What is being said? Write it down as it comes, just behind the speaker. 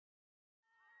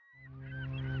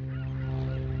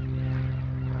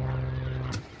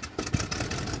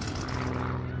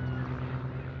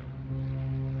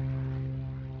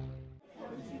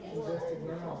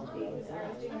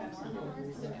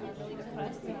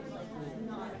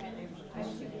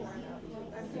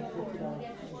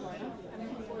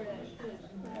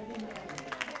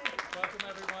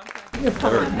You're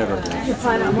fine. You're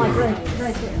fine. I'm like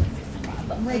right there.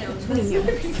 I'm right between you.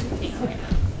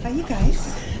 Hi, you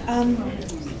guys. Let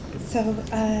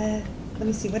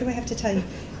me see. What do I have to tell you?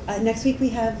 Next week we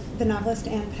have the novelist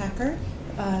Anne Packer,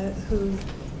 who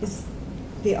is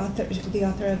the author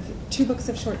of 2 books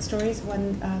of short stories,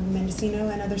 one Mendocino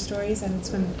and Other Stories, and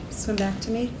Swim Back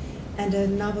to Me, and a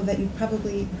novel that you've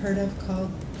probably heard of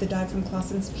called The Dive from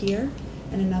Clausen's Pier,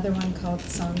 and another one called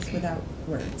Songs Without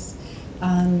Words.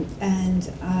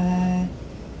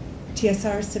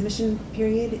 TSR submission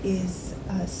period is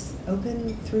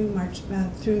open through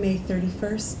May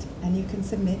 31st, and you can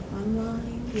submit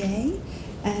online. Yay!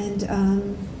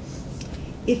 And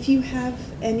if you have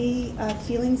any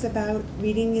feelings about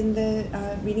reading in the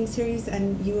reading series,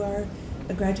 and you are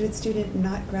a graduate student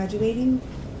not graduating,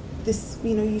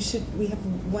 we have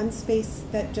one space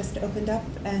that just opened up,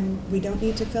 and we don't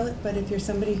need to fill it. But if you're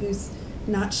somebody who's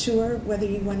not sure whether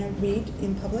you want to read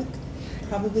in public,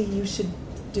 probably you should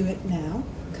do it now,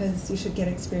 because you should get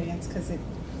experience, because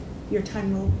your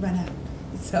time will run out.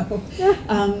 So,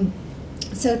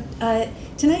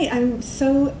 tonight I'm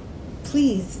so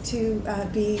pleased to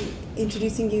be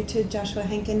introducing you to Joshua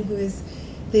Henkin, who is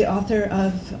the author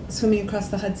of Swimming Across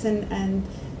the Hudson and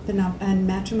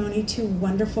Matrimony, 2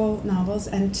 wonderful novels.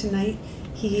 And tonight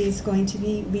he is going to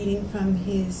be reading from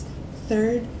his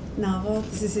 3rd novel.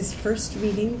 This is his first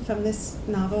reading from this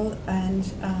novel, and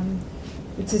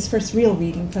it's his first real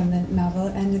reading from the novel,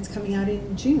 and it's coming out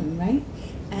in June, right?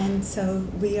 And so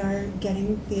we are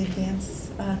getting the advance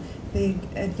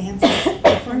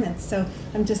performance. So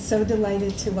I'm just so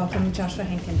delighted to welcome Joshua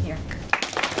Henkin here.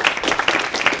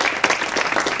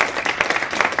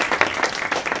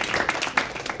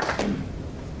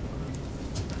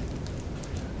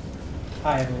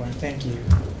 Hi everyone, thank you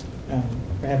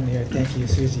for having me here. Thank you,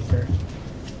 Susie, for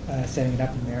setting it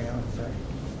up, and Merrell for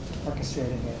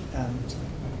orchestrating it.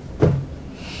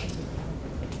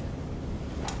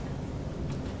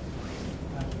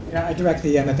 I direct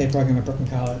the MFA program at Brooklyn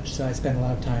College, so I spend a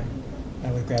lot of time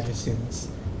with graduate students.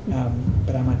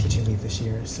 But I'm on teaching leave this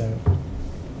year, so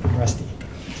I'm rusty.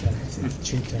 So it's a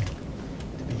treat to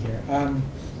be here.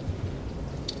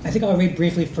 I think I'll read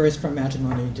briefly first from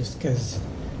Matrimony, just because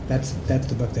that's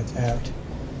the book that's out.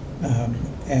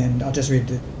 And I'll just read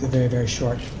the very, very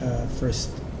short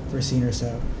first scene or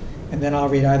so. And then I'll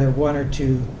read either 1 or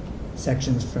 2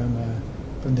 sections from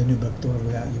the new book, The World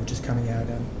Without You, which is coming out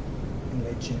in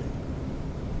late June.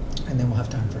 And then we'll have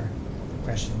time for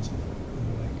questions. I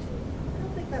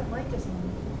don't think that mic is on.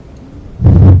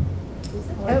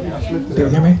 Do you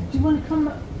hear me? Do you want to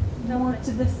come more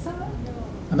to this side?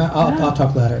 I'll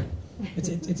talk louder.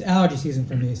 It's allergy season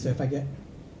for me, so if I get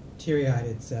teary-eyed,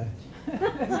 it's not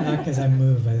because I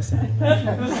move by the sound of my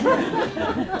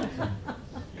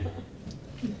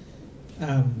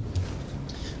voice.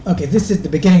 Okay, this is the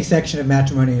beginning section of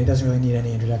Matrimony, and it doesn't really need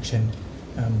any introduction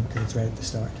because it's right at the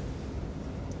start.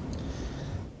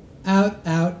 Out,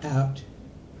 out, out.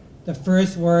 The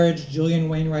first words Julian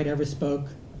Wainwright ever spoke,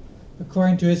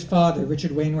 according to his father,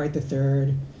 Richard Wainwright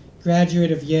III,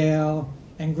 graduate of Yale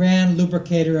and grand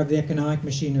lubricator of the economic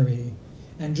machinery,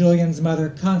 and Julian's mother,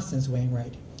 Constance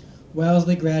Wainwright,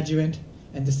 Wellesley graduate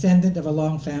and descendant of a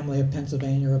long family of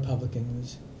Pennsylvania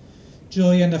Republicans.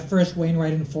 Julian, the first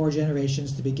Wainwright in 4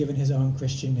 generations to be given his own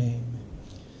Christian name.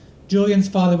 Julian's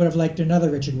father would have liked another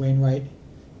Richard Wainwright,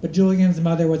 but Julian's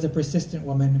mother was a persistent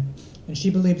woman, and she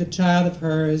believed a child of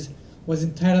hers was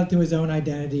entitled to his own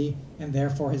identity and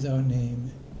therefore his own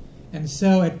name. And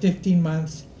so, at 15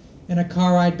 months, in a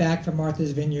car ride back from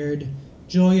Martha's Vineyard,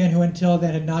 Julian, who until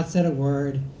then had not said a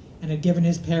word and had given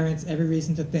his parents every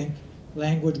reason to think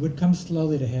language would come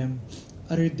slowly to him,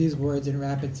 uttered these words in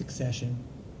rapid succession.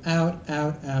 Out,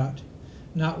 out, out.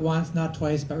 Not once, not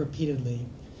twice, but repeatedly,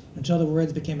 until the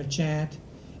words became a chant,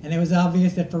 and it was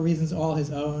obvious that for reasons all his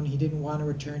own, he didn't want to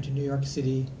return to New York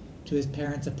City, to his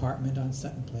parents' apartment on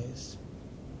Sutton Place.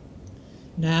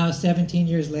 Now, 17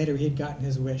 years later, he had gotten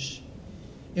his wish.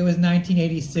 It was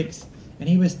 1986, and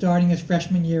he was starting his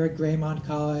freshman year at Graymont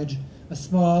College, a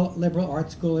small liberal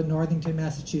arts school in Northington,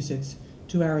 Massachusetts,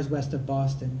 2 hours west of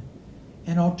Boston.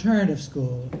 An alternative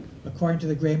school, according to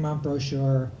the Graymont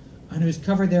brochure, on whose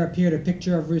cover there appeared a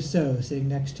picture of Rousseau sitting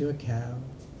next to a cow.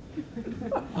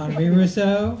 Henri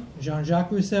Rousseau,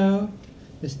 Jean-Jacques Rousseau,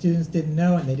 the students didn't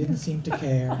know and they didn't seem to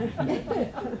care.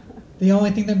 The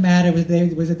only thing that mattered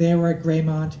was that they were at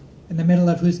Graymont, in the middle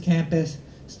of whose campus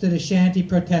stood a shanty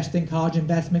protesting college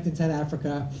investment in South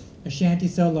Africa, a shanty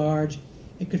so large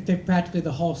it could fit practically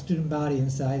the whole student body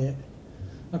inside it.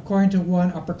 According to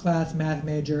one upper-class math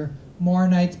major, More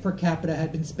nights per capita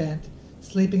had been spent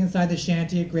sleeping inside the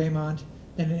shanty at Graymont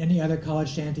than in any other college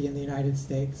shanty in the United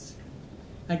States.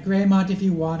 At Graymont, if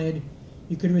you wanted,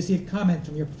 you could receive comment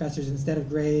from your professors instead of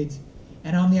grades,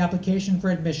 and on the application for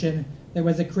admission, there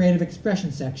was a creative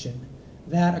expression section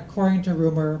that, according to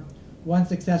rumor, one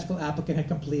successful applicant had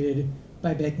completed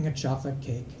by baking a chocolate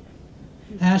cake.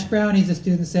 Hash brownies, the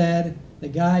student said. The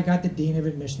guy got the dean of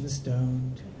admissions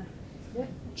stoned.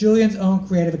 Julian's own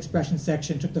creative expression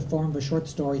section took the form of a short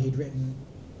story he'd written.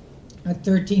 At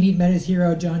 13, he'd met his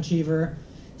hero, John Cheever,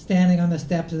 standing on the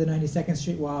steps of the 92nd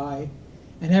Street Y,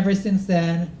 and ever since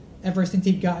then, ever since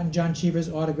he'd gotten John Cheever's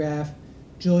autograph,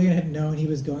 Julian had known he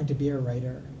was going to be a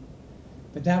writer.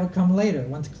 But that would come later,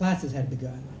 once classes had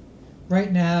begun.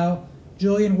 Right now,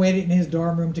 Julian waited in his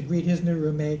dorm room to greet his new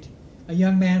roommate, a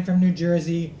young man from New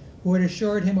Jersey who had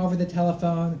assured him over the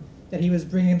telephone that he was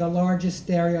bringing the largest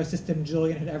stereo system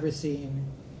Julian had ever seen.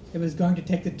 It was going to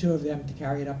take the two of them to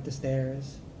carry it up the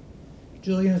stairs.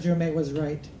 Julian's roommate was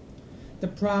right. The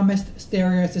promised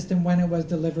stereo system, when it was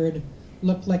delivered,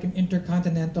 looked like an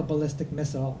intercontinental ballistic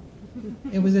missile.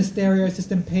 It was a stereo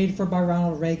system paid for by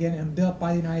Ronald Reagan and built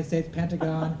by the United States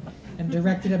Pentagon and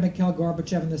directed at Mikhail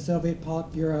Gorbachev and the Soviet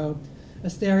Politburo, a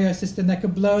stereo system that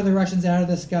could blow the Russians out of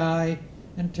the sky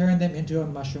and turn them into a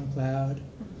mushroom cloud.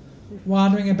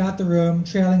 Wandering about the room,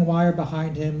 trailing wire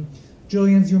behind him,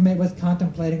 Julian's roommate was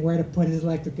contemplating where to put his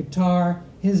electric guitar,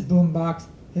 his boombox,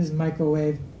 his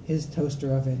microwave, his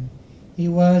toaster oven. He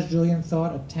was, Julian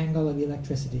thought, a tangle of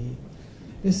electricity.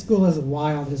 This school is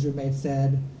wild, his roommate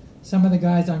said. Some of the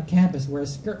guys on campus wear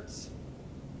skirts.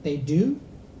 They do?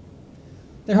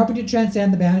 They're hoping to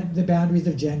transcend the boundaries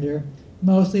of gender.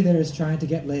 Mostly they're just trying to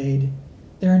get laid.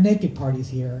 There are naked parties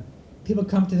here. People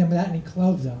come to them without any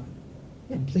clothes on.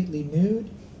 Completely nude.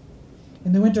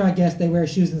 In the winter, I guess, they wear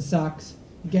shoes and socks.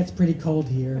 It gets pretty cold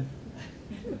here.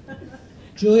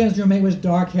 Julian's roommate was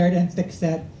dark-haired and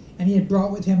thick-set, and he had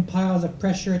brought with him piles of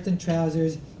press shirts and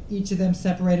trousers, each of them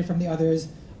separated from the others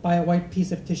by a white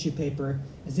piece of tissue paper,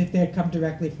 as if they had come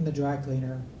directly from the dry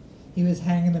cleaner. He was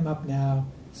hanging them up now,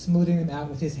 smoothing them out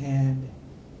with his hand.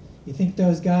 You think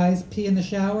those guys pee in the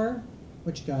shower?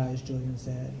 Which guys? Julian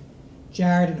said.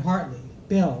 Jared and Hartley,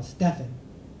 Bill, Stephen.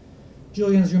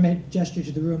 Julian's roommate gestured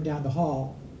to the room down the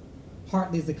hall.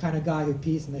 Hartley's the kind of guy who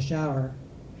pees in the shower.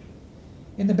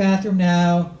 In the bathroom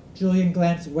now, Julian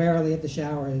glanced warily at the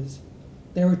showers.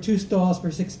 There were 2 stalls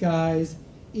for 6 guys,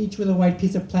 each with a white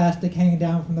piece of plastic hanging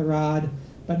down from the rod,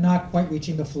 but not quite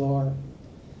reaching the floor.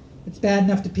 It's bad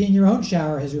enough to pee in your own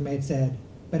shower, his roommate said,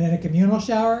 but in a communal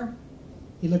shower?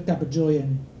 He looked up at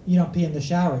Julian. You don't pee in the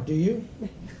shower, do you?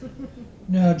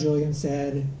 No, Julian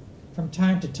said. From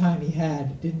time to time he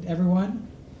had. Didn't everyone?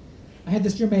 I had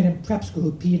this roommate in prep school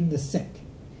who peed in the sink.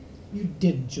 You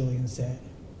didn't, Julian said.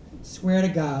 Swear to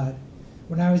God.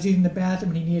 When I was using the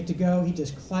bathroom and he needed to go, he'd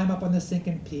just climb up on the sink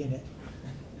and pee in it.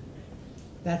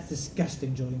 That's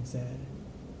disgusting, Julian said.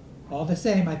 All the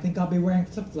same, I think I'll be wearing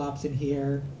flip-flops in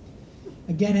here.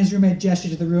 Again, his roommate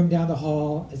gestured to the room down the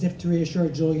hall, as if to reassure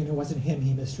Julian it wasn't him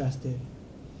he mistrusted.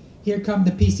 Here come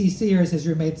the PCCers, his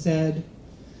roommate said.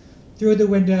 Through the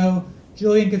window,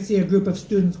 Julian could see a group of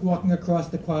students walking across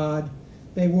the quad.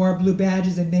 They wore blue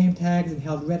badges and name tags and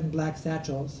held red and black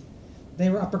satchels. They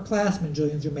were upperclassmen,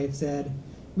 Julian's roommate said,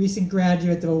 recent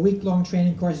graduates of a week-long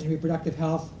training course in reproductive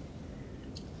health,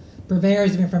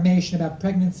 purveyors of information about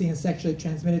pregnancy and sexually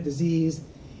transmitted disease,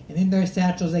 and in their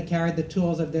satchels they carried the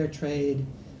tools of their trade,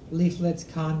 leaflets,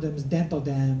 condoms, dental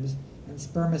dams, and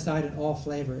spermicide in all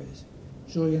flavors.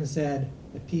 Julian said,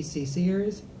 the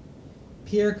PCCers?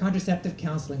 Peer contraceptive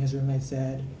counseling, his roommate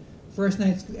said. First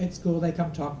night at school they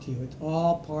come talk to you. It's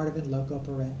all part of in loco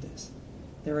parentis.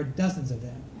 There are dozens of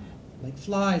them. Like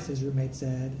flies, his roommate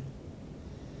said.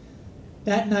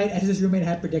 That night, as his roommate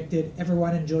had predicted,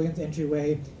 everyone in Julian's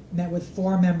entryway met with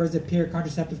 4 members of peer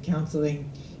contraceptive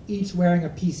counseling, each wearing a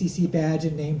PCC badge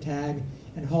and name tag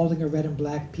and holding a red and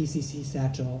black PCC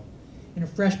satchel. In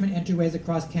freshman entryways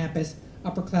across campus,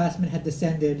 upperclassmen had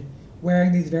descended,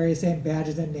 wearing these very same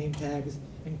badges and name tags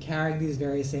and carrying these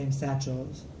very same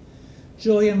satchels.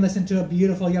 Julian listened to a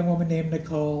beautiful young woman named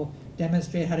Nicole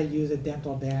demonstrate how to use a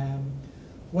dental dam.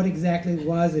 What exactly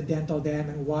was a dental dam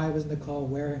and why was Nicole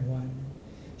wearing one?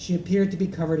 She appeared to be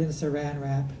covered in saran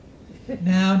wrap.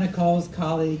 Now Nicole's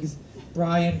colleagues,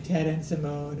 Brian, Ted, and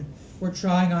Simone, were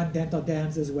trying on dental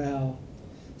dams as well.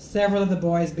 Several of the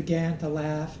boys began to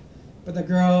laugh, but the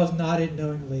girls nodded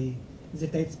knowingly, as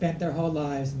if they'd spent their whole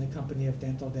lives in the company of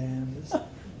dental dams.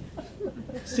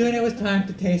 Soon it was time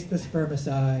to taste the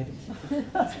spermicide.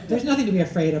 There's nothing to be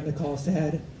afraid of, Nicole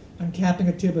said, uncapping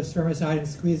a tube of spermicide and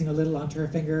squeezing a little onto her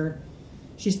finger.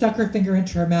 She stuck her finger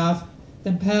into her mouth,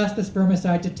 then passed the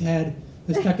spermicide to Ted,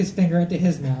 who stuck his finger into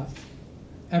his mouth.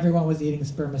 Everyone was eating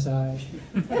spermicide.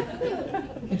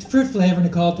 It's fruit flavor,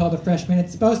 Nicole told the freshman.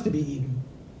 It's supposed to be eaten.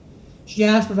 She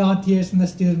asked for volunteers from the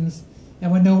students,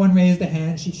 and when no one raised a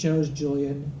hand, she chose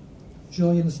Julian.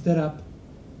 Julian stood up.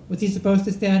 Was he supposed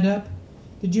to stand up?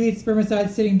 Did you eat spermicide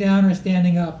sitting down or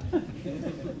standing up?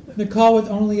 Nicole was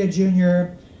only a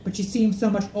junior, but she seemed so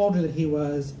much older than he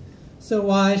was, so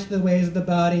wise to the ways of the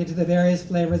body, to the various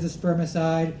flavors of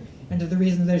spermicide, and to the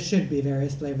reasons there should be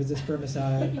various flavors of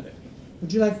spermicide.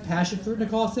 Would you like passion fruit,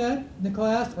 Nicole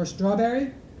asked, or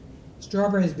strawberry?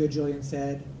 Strawberry is good, Julian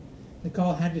said.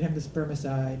 Nicole handed him the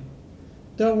spermicide.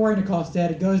 Don't worry, Nicole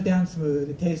said. It goes down smooth.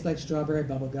 It tastes like strawberry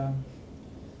bubblegum.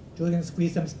 Julian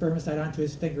squeezed some spermicide onto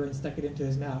his finger and stuck it into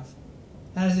his mouth.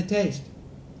 How does it taste?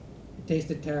 It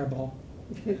tasted terrible.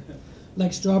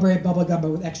 Like strawberry bubblegum,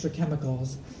 but with extra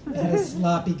chemicals. It had a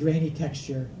sloppy, grainy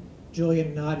texture.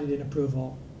 Julian nodded in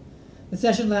approval. The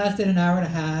session lasted an hour and a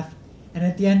half, and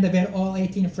at the end of it, all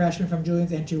 18 freshmen from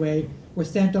Julian's entryway were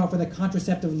sent off with a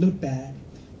contraceptive loot bag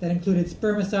that included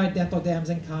spermicide, dental dams,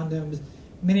 and condoms,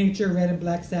 miniature red and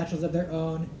black satchels of their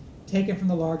own, taken from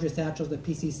the larger satchels that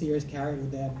PCCers carried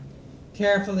with them.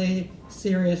 Carefully,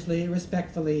 seriously,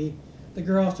 respectfully, the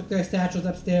girls took their satchels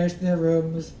upstairs to their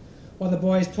rooms, while the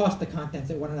boys tossed the contents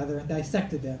at one another and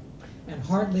dissected them, and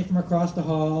Hartley from across the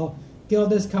hall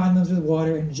filled his condoms with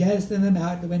water and jettisoned them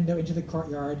out the window into the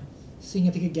courtyard, seeing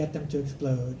if he could get them to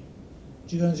explode.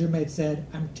 Julian's roommate said,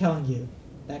 I'm telling you,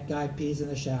 that guy pees in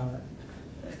the shower.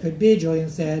 Could be, Julian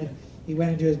said. He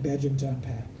went into his bedroom to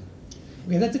unpack.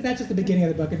 Okay, that's just the beginning of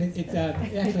the book, and it's a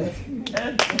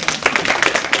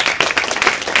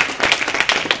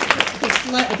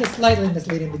slightly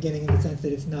misleading beginning in the sense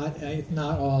that it's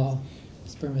not all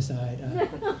spermicide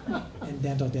and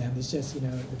dental dam. It's just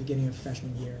the beginning of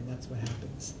freshman year, and that's what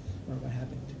happens, or what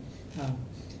happened.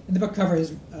 And the book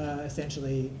covers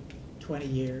essentially 20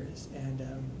 years, and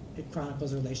it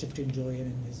chronicles the relationship between Julian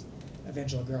and his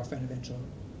eventual girlfriend, eventual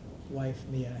wife,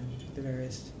 Mia, and the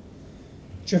various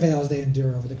travails they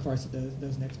endure over the course of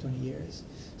those next 20 years.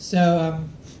 So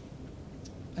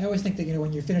I always think that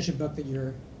when you finish a book that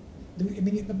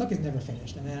the book is never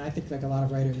finished. I mean, I think like a lot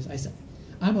of writers,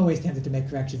 I'm always tempted to make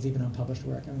corrections even on published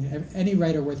work. I mean, any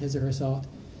writer worth his or her salt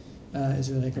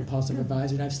is really a compulsive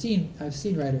reviser. And I've seen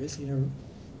writers,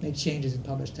 make changes in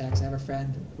published text. I have a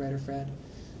writer friend,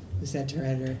 who said to her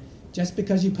editor, "Just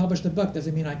because you published a book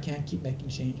doesn't mean I can't keep making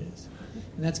changes."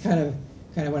 And that's kind of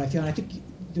what I feel. And I think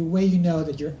the way you know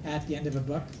that you're at the end of a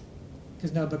book,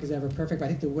 because no book is ever perfect, but I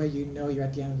think the way you know you're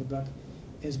at the end of the book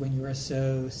is when you are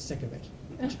so sick of it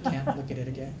that you can't look at it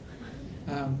again.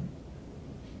 And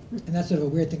that's sort of a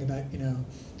weird thing about,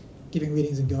 giving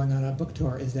readings and going on a book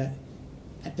tour, is that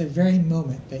at the very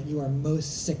moment that you are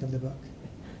most sick of the book,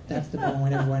 that's the moment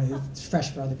when everyone is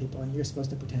fresh for other people, and you're supposed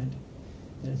to pretend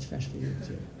that it's fresh for you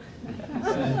too.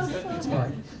 So it's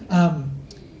hard.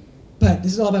 But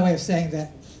this is all by way of saying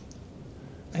that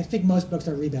I think most books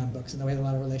are rebound books in the way that a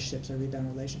lot of relationships are rebound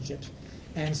relationships.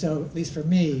 And so, at least for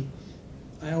me,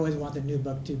 I always want the new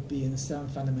book to be in some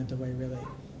fundamental way really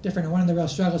different. And one of the real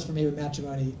struggles for me with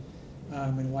Matrimony,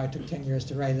 and why it took 10 years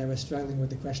to write, I was struggling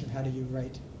with the question of how do you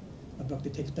write a book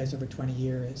that takes place over 20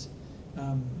 years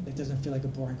that doesn't feel like a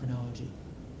boring chronology.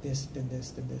 This, then this,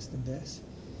 then this, then this.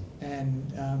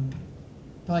 And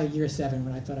probably year 7,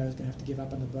 when I thought I was going to have to give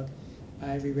up on the book,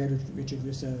 I reread Richard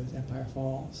Russo's Empire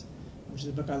Falls, which is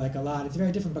a book I like a lot. It's a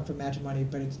very different book from Matrimony,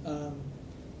 but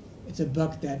it's a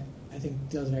book that I think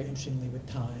deals very interestingly with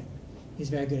time. He's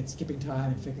very good at skipping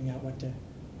time and figuring out what to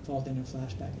fold in a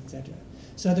flashback, etc.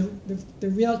 So the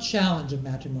real challenge of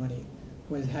Matrimony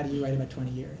was, how do you write about 20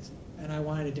 years? And I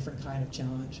wanted a different kind of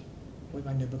challenge with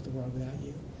my new book, The World Without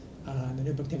You. The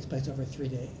new book takes place over 3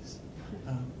 days.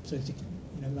 So it's,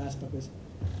 the last book was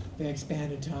very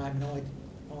expanded time and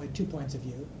only 2 points of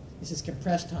view. This is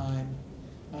compressed time,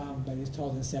 but it's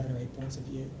told in 7 or 8 points of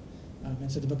view.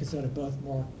 And so the book is sort of both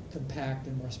more compact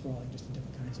and more sprawling, just in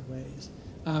different kinds of ways.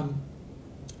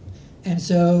 And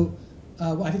so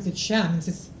I think the challenge,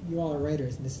 since you all are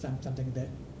writers, and this is something that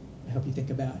I hope you think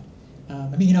about.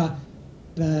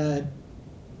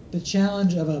 The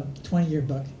challenge of a 20-year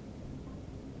book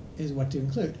is what to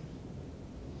include.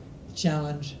 The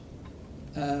challenge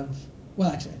of,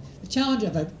 the challenge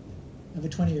of a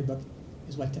 20-year book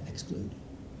is what to exclude.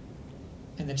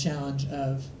 And the challenge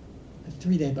of a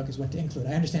 3-day book is what to include.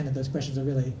 I understand that those questions are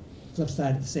really flip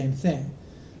side of the same thing.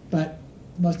 But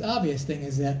the most obvious thing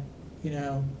is that,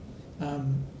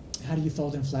 how do you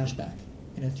fold in flashback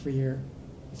in a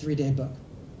 3-day book?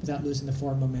 without losing the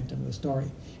forward momentum of the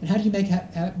story? And how do you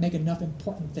make enough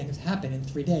important things happen in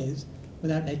 3 days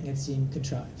without making it seem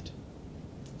contrived?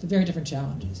 It's very different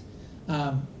challenges.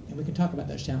 And we can talk about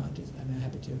those challenges. I'm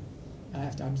happy to.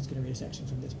 I'm just going to read a section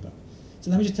from this book. So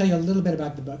let me just tell you a little bit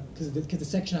about the book, because the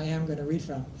section I am going to read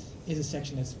from is a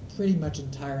section that's pretty much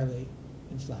entirely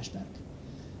in flashback.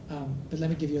 But let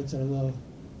me give you a sort of little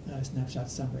snapshot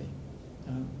summary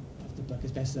of the book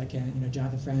as best as I can.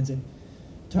 Jonathan Franzen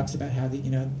talks about how the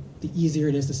easier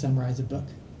it is to summarize a book,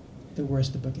 the worse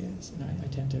the book is, and I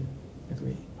tend to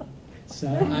agree. So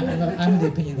I'm of the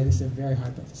opinion that it's a very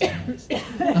hard book to summarize.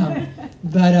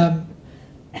 But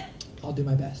I'll do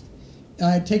my best.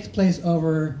 It takes place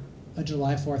over a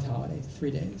July 4th holiday,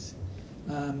 3 days.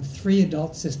 3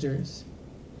 adult sisters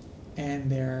and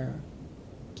their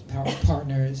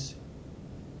partners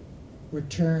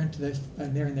return to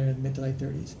they're in their mid to late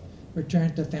 30s, return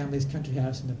to the family's country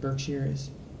house in the Berkshires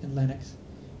in Lennox,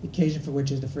 the occasion for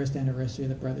which is the first anniversary of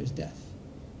the brother's death.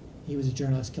 He was a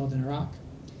journalist killed in Iraq.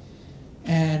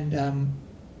 And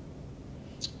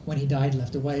when he died, he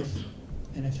left a wife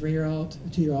and a 3-year-old, a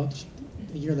 2-year-old.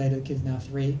 A year later, the kid's now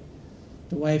 3.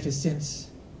 The wife has since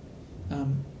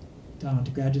gone on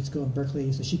to graduate school in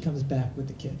Berkeley, so she comes back with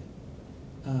the kid.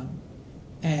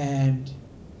 And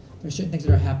there are certain things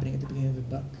that are happening at the beginning of the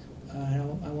book.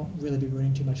 I won't really be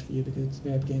ruining too much for you because it's the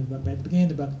very beginning of the book, but at the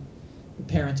beginning of the book, the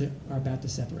parents are about to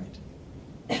separate.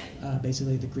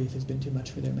 Basically, the grief has been too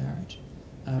much for their marriage.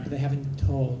 But they haven't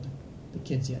told the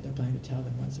kids yet. They're planning to tell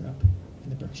them once they're up in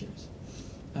the Berkshires.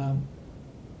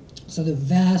 So the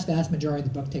vast, vast majority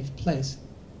of the book takes place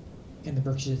in the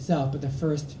Berkshires itself, but the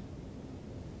first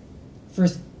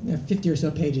 50 or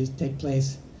so pages take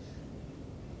place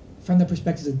from the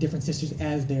perspectives of different sisters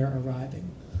as they're arriving.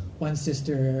 One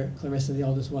sister, Clarissa, the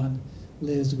oldest one,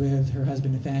 lives with her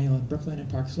husband Nathaniel in Brooklyn and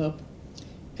Park Slope,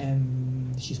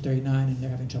 and she's 39 and they're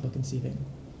having trouble conceiving.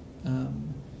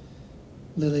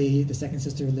 Lily, the second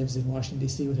sister, lives in Washington,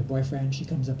 D.C. with her boyfriend. She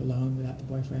comes up alone without the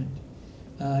boyfriend.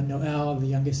 Noelle, the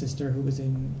youngest sister, who was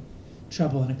in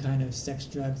trouble in a kind of sex,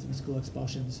 drugs, and school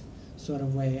expulsions sort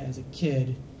of way as a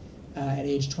kid, at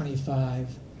age 25,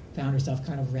 found herself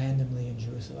kind of randomly in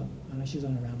Jerusalem. She was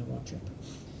on a round-the-world trip.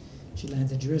 She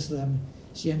lands in Jerusalem.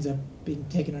 She ends up being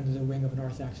taken under the wing of an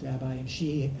Orthodox rabbi, and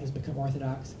she has become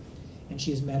Orthodox, and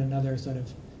she has met another sort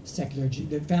of secular Jew.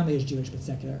 The family is Jewish, but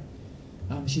secular.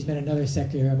 She's met another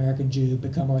secular American Jew,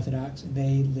 become Orthodox, and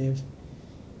they live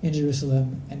in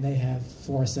Jerusalem, and they have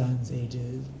 4 sons,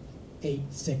 ages 8,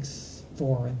 6,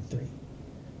 4, and 3.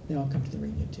 They all come to the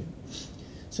reunion, too.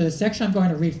 So the section I'm going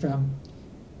to read from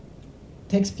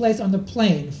takes place on the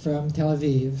plane from Tel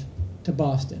Aviv to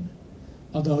Boston,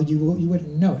 although you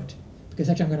wouldn't know it, because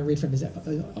the section I'm going to read from is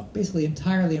basically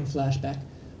entirely in flashback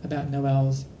about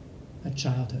Noelle's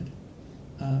childhood.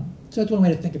 So it's one way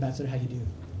to think about sort of how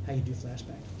you do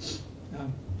flashback.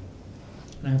 And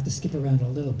I have to skip around a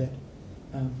little bit.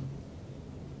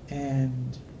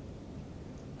 And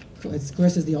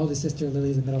Clarissa's the oldest sister,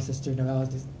 Lily's the middle sister, Noelle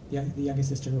is the youngest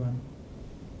sister who I'm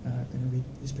going to read,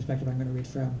 whose perspective I'm going to read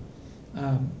from.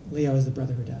 Leo is the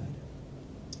brother who died.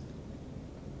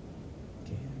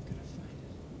 Okay, I'm going to find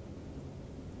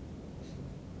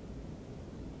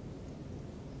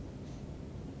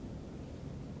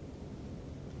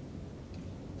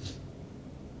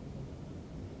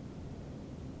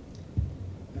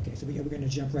it. Okay, so we're going to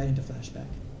jump right into flashback.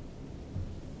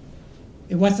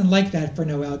 It wasn't like that for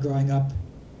Noelle growing up,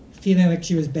 feeling like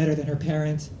she was better than her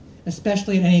parents,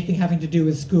 especially in anything having to do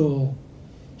with school.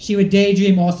 She would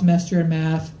daydream all semester in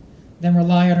math, then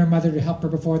rely on her mother to help her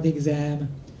before the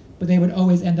exam, but they would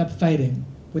always end up fighting,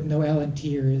 with Noelle in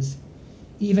tears.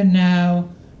 Even now,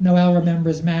 Noelle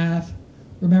remembers math,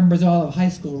 remembers all of high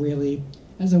school, really,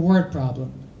 as a word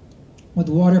problem, with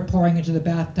water pouring into the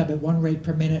bathtub at 1 rate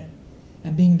per minute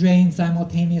and being drained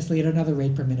simultaneously at another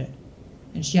rate per minute,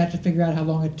 and she had to figure out how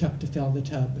long it took to fill the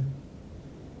tub.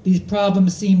 These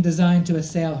problems seemed designed to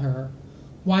assail her.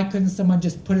 Why couldn't someone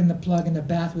just put in the plug and the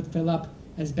bath would fill up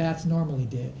as baths normally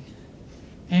did?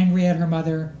 Angry at her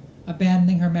mother,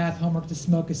 abandoning her math homework to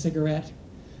smoke a cigarette,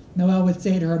 Noelle would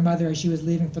say to her mother as she was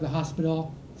leaving for the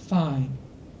hospital, "Fine.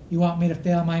 You want me to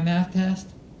fail my math test?"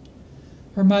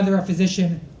 Her mother, a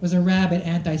physician, was a rabid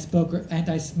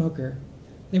anti-smoker.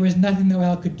 There was nothing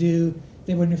Noelle could do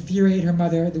that would infuriate her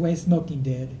mother the way smoking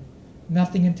did.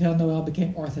 Nothing until Noelle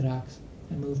became Orthodox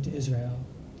and moved to Israel.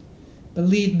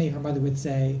 "Believe me," her mother would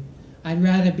say, I'd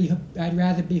rather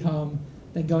be home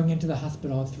than going into the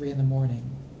hospital at 3 in the morning.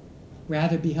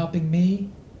 Rather be helping me?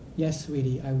 Yes,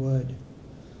 sweetie, I would.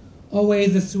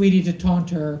 Always the sweetie to taunt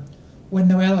her, when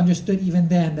Noelle understood even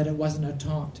then that it wasn't a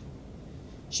taunt.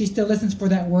 She still listens for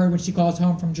that word when she calls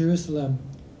home from Jerusalem.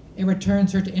 It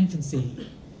returns her to infancy.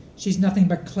 She's nothing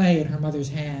but clay in her mother's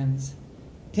hands.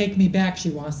 Take me back, she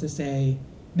wants to say.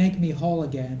 Make me whole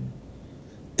again.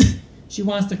 She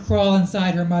wants to crawl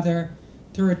inside her mother,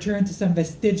 to return to some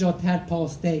vestigial tadpole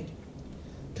state.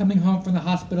 Coming home from the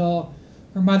hospital,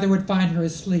 her mother would find her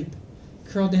asleep,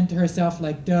 curled into herself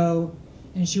like dough,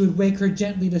 and she would wake her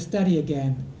gently to study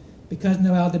again, because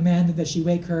Noelle demanded that she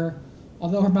wake her,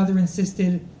 although her mother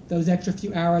insisted those extra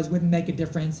few hours wouldn't make a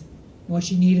difference, and what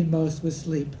she needed most was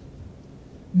sleep.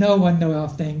 No one, Noelle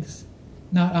thinks,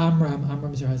 not Amram,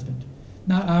 Amram's her husband,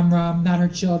 not Amram, not her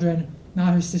children,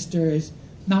 not her sisters,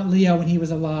 not Leo when he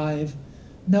was alive.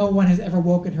 No one has ever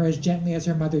woken her as gently as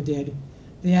her mother did,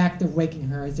 the act of waking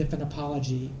her as if an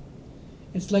apology.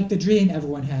 It's like the dream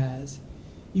everyone has.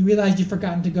 You realize you've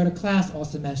forgotten to go to class all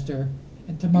semester,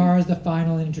 and tomorrow's the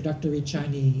final and introductory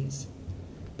Chinese.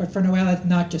 But for Noelle, it's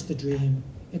not just a dream.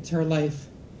 It's her life.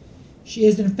 She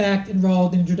is, in fact,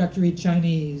 enrolled in introductory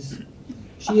Chinese.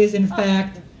 She is, in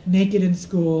fact, naked in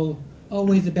school,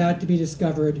 always about to be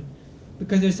discovered,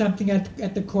 because there's something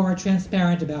at the core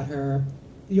transparent about her.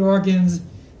 The organs,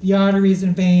 the arteries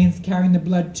and veins carrying the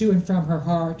blood to and from her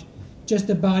heart, just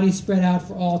a body spread out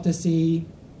for all to see.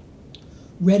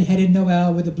 Red-headed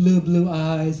Noelle with the blue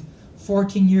eyes,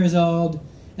 14 years old,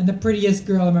 and the prettiest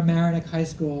girl in Mamaroneck High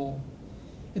School.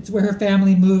 It's where her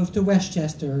family moved to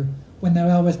Westchester when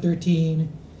Noelle was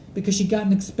 13, because she'd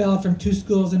gotten expelled from 2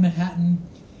 schools in Manhattan,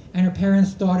 and her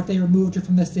parents thought if they removed her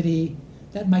from the city,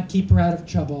 that might keep her out of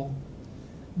trouble.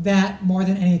 That, more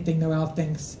than anything, Noelle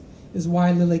thinks, is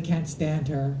why Lily can't stand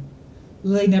her.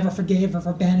 Lily never forgave her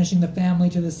for banishing the family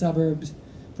to the suburbs,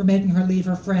 for making her leave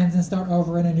her friends and start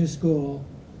over in a new school.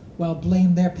 Well,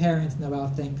 blame their parents, Noelle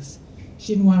thinks.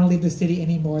 She didn't want to leave the city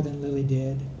any more than Lily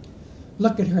did.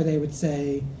 Look at her, they would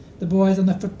say. The boys on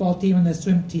the football team and the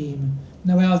swim team,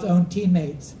 Noelle's own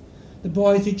teammates. The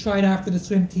boys who tried out for the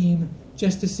swim team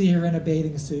just to see her in a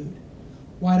bathing suit.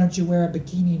 Why don't you wear a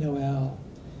bikini, Noelle?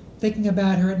 Thinking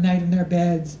about her at night in their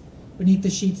beds, beneath the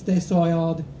sheets they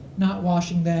soiled, not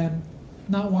washing them,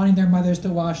 not wanting their mothers to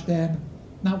wash them,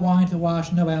 not wanting to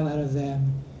wash Noelle out of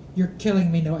them. You're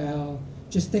killing me, Noelle.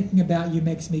 Just thinking about you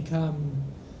makes me come.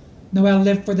 Noelle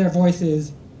lived for their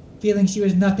voices, feeling she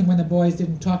was nothing when the boys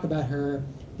didn't talk about her,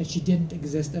 that she didn't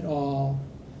exist at all.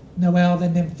 Noelle the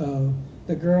nympho,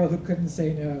 the girl who couldn't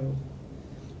say no.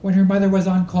 When her mother was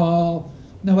on call,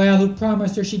 Noelle, who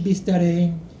promised her she'd be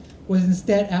studying, was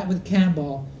instead out with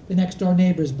Campbell, the next-door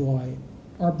neighbor's boy,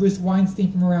 or Bruce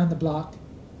Weinstein from around the block.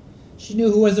 She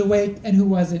knew who was awake and who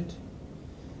wasn't,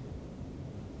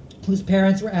 whose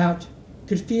parents were out,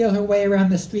 could feel her way around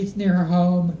the streets near her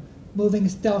home, moving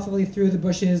stealthily through the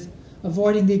bushes,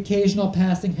 avoiding the occasional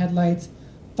passing headlights,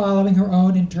 following her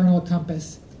own internal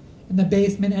compass. In the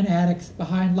basement and attics,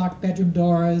 behind locked bedroom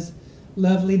doors,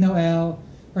 lovely Noelle,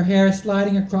 her hair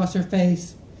sliding across her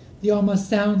face, the almost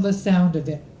soundless sound of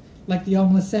it, like the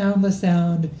almost soundless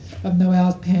sound of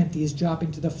Noelle's panties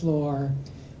dropping to the floor.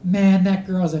 Man, that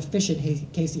girl's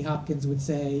efficient, Casey Hopkins would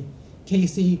say.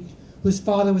 Casey, whose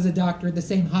father was a doctor at the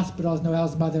same hospital as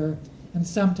Noelle's mother, and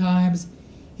sometimes,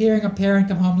 hearing a parent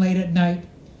come home late at night,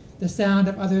 the sound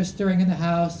of others stirring in the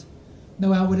house,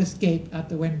 Noelle would escape out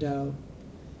the window.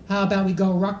 How about we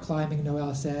go rock climbing,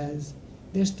 Noelle says.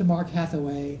 This to Mark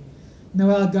Hathaway,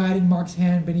 Noelle guiding Mark's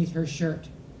hand beneath her shirt.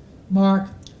 Mark,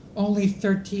 only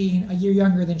 13, a year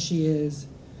younger than she is.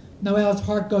 Noelle's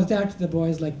heart goes out to the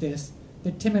boys like this,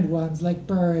 the timid ones, like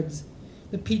birds,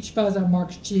 the peach fuzz on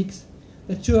Mark's cheeks,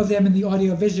 the 2 of them in the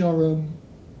audiovisual room,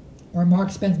 where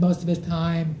Mark spends most of his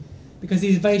time, because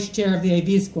he's vice chair of the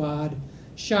AV squad,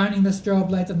 shining the strobe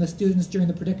lights on the students during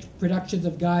the productions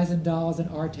of Guys and Dolls in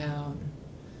our town.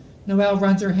 Noelle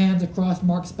runs her hands across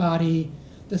Mark's body,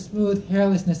 the smooth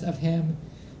hairlessness of him,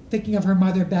 thinking of her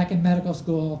mother back in medical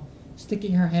school,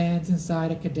 sticking her hands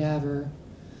inside a cadaver.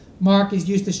 Mark is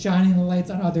used to shining the lights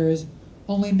on others,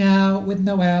 only now, with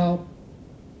Noelle,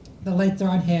 the lights are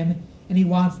on him, and he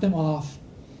wants them off.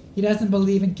 He doesn't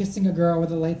believe in kissing a girl with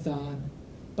the lights on,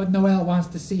 but Noelle wants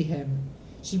to see him.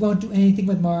 She won't do anything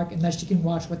with Mark unless she can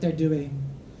watch what they're doing.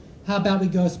 How about we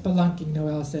go spelunking,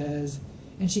 Noelle says,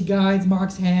 and she guides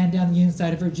Mark's hand down the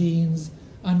inside of her jeans,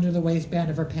 under the waistband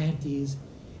of her panties.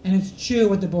 And it's true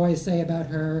what the boys say about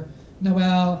her.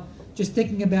 Noelle, just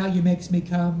thinking about you makes me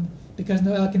come, because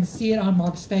Noelle can see it on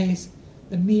Mark's face.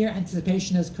 The mere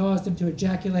anticipation has caused him to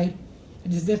ejaculate,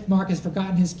 and it's as if Mark has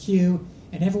forgotten his cue,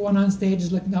 and everyone on stage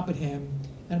is looking up at him.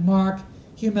 And Mark,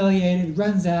 humiliated,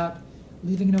 runs out,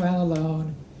 leaving Noelle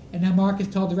alone. And now Mark has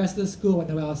told the rest of the school what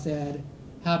Noelle said.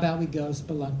 How about we go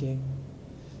spelunking?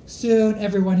 Soon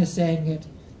everyone is saying it.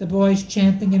 the boys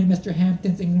chanting in Mr.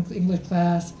 Hampton's English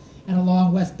class and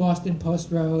along West Boston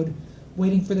Post Road,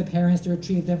 waiting for the parents to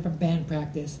retrieve them from band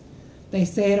practice. They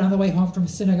say it on the way home from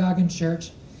synagogue and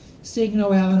church, seeing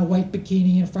Noelle in a white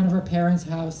bikini in front of her parents'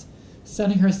 house,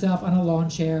 sunning herself on a lawn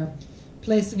chair,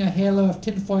 placing a halo of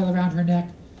tinfoil around her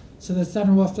neck so the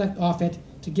sun will reflect off it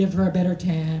to give her a better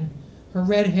tan, her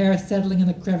red hair settling in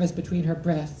the crevice between her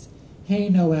breasts. Hey,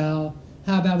 Noelle,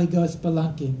 how about we go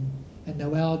spelunking? And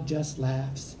Noelle just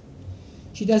laughs.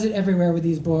 She does it everywhere with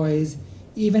these boys,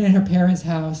 even in her parents'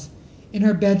 house, in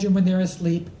her bedroom when they're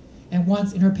asleep, and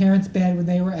once in her parents' bed when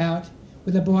they were out,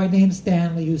 with a boy named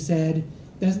Stanley who said,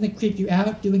 "Doesn't it creep you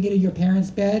out doing it in your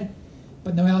parents' bed?"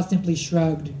 But Noelle simply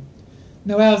shrugged.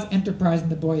 Noelle's enterprising,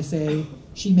 the boys say.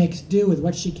 She makes do with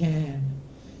what she can.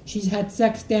 She's had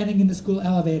sex standing in the school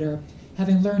elevator,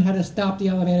 having learned how to stop the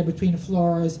elevator between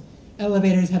floors,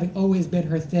 elevators having always been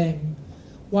her thing.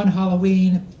 One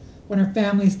Halloween, when her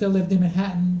family still lived in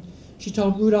Manhattan, she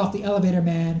told Rudolph the elevator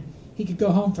man he could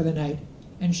go home for the night,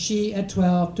 and she, at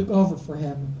 12, took over for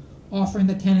him, offering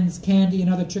the tenants candy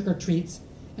and other trick-or-treats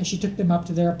as she took them up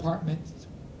to their apartments.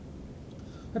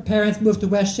 Her parents moved to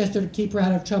Westchester to keep her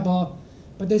out of trouble,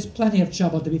 but there's plenty of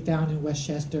trouble to be found in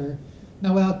Westchester.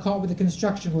 Noelle caught with a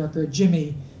construction worker,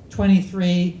 Jimmy,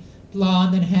 23,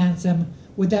 blonde and handsome,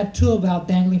 with that tool belt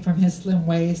dangling from his slim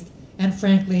waist, and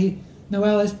frankly,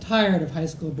 Noelle is tired of high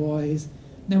school boys.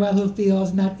 Noelle who feels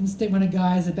in that instant when a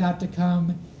guy is about to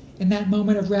come, in that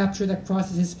moment of rapture that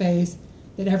crosses his face,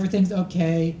 that everything's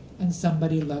okay and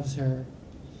somebody loves her.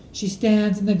 She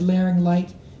stands in the glaring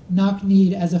light,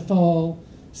 knock-kneed as a foal,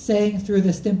 saying through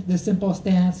the simple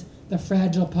stance, the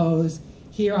fragile pose,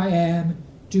 "Here I am,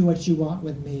 do what you want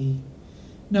with me."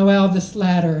 Noelle the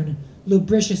slattern,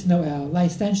 lubricious Noelle,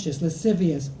 licentious,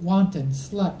 lascivious, wanton,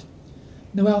 slut.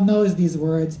 Noelle knows these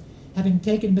words, having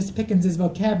taken Miss Pickens's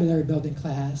vocabulary building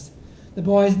class. The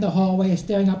boys in the hallway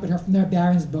staring up at her from their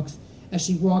Barron's books as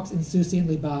she walks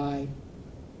insouciantly by.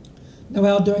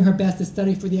 Noelle doing her best to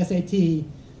study for the SAT,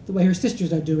 the way her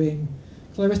sisters are doing.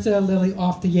 Clarissa and Lily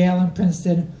off to Yale and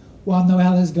Princeton, while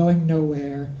Noelle is going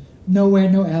nowhere.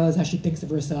 Nowhere Noelle is how she thinks of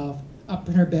herself, up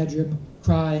in her bedroom,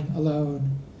 crying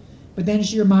alone. But then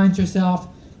she reminds herself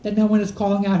that no one is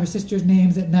calling out her sisters'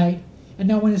 names at night, and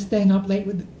no one is staying up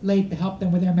late to help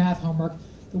them with their math homework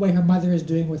the way her mother is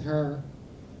doing with her.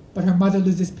 But her mother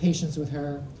loses patience with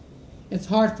her. It's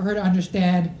hard for her to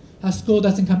understand how school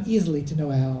doesn't come easily to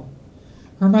Noelle.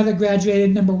 Her mother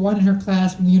graduated number 1 in her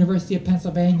class from the University of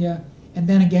Pennsylvania, and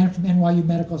then again from NYU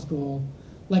Medical School.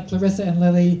 Like Clarissa and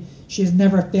Lily, she has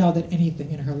never failed at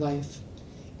anything in her life.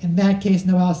 In that case,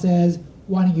 Noelle says,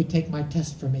 "Why don't you take my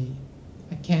test for me?"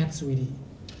 "I can't, sweetie."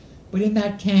 But in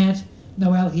that can't,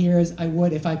 Noelle hears, "I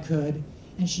would if I could,"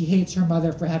 and she hates her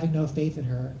mother for having no faith in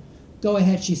her. "Go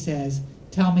ahead," she says,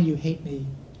 "tell me you hate me."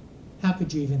 "How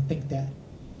could you even think that?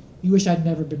 You wish I'd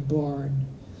never been born."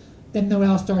 Then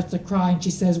Noelle starts to cry, and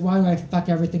she says, "Why do I fuck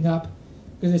everything up?"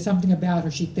 Because there's something about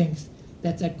her, she thinks,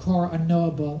 that's at core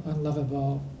unknowable,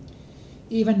 unlovable.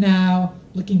 Even now,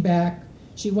 looking back,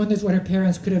 she wonders what her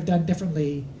parents could have done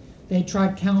differently. They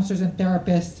tried counselors and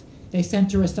therapists. They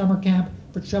sent her a summer camp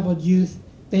for troubled youth.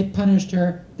 They punished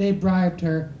her. They bribed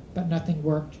her, but nothing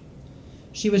worked.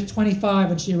 She was 25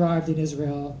 when she arrived in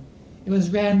Israel. It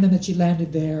was random that she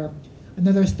landed there,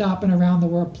 another stop and around the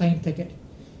world plane ticket.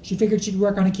 She figured she'd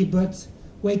work on a kibbutz,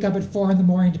 wake up at 4 in the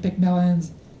morning to pick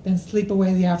melons, then sleep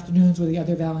away the afternoons with the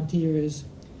other volunteers.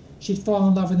 She'd fall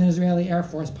in love with an Israeli Air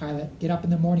Force pilot, get up in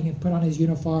the morning and put on his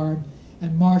uniform,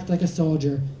 and march like a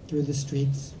soldier through the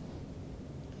streets.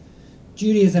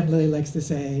 Judaism, Lily likes to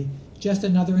say, just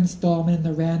another installment in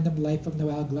the random life of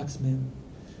Noelle Glucksman.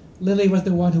 Lily was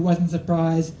the one who wasn't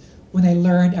surprised when they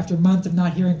learned, after months of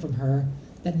not hearing from her,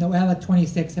 that Noelle at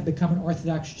 26 had become an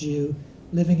Orthodox Jew,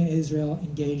 living in Israel,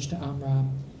 engaged to Amram.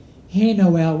 "Hey,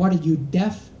 Noelle, what are you,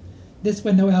 deaf?" This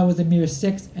when Noelle was a mere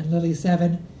 6 and Lily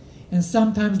 7, and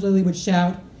sometimes Lily would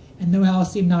shout, and Noelle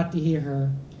seemed not to hear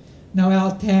her.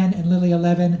 Noelle 10 and Lily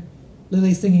 11,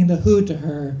 Lily singing the Who to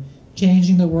her,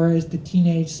 changing the words to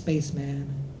Teenage Spaceman.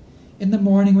 In the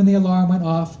morning when the alarm went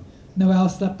off, Noelle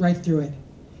slept right through it,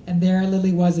 and there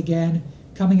Lily was again,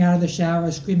 coming out of the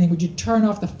shower, screaming, "Would you turn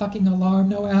off the fucking alarm,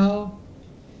 Noelle?"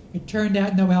 It turned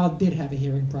out Noelle did have a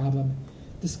hearing problem,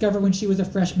 discovered when she was a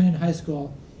freshman in high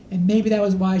school, and maybe that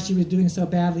was why she was doing so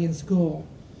badly in school.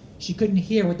 She couldn't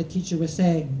hear what the teacher was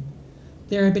saying.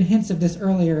 There had been hints of this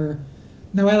earlier.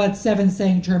 Noelle at 7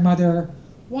 saying to her mother,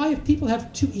 "Why, if people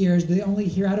have 2 ears, do they only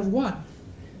hear out of 1?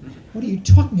 "What are you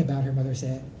talking about?" her mother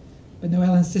said. But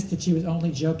Noelle insisted she was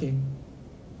only joking.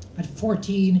 At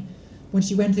 14, when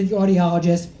she went to the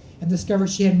audiologist and discovered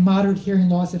she had moderate hearing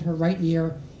loss in her right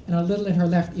ear and a little in her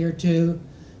left ear too,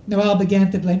 Noelle began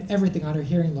to blame everything on her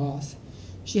hearing loss.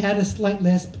 She had a slight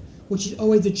lisp, which she'd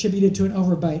always attributed to an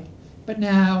overbite, but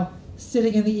now,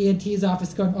 sitting in the ENT's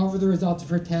office going over the results of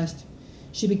her test,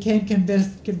 she became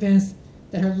convinced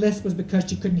that her lisp was because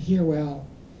she couldn't hear well.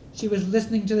 She was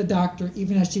listening to the doctor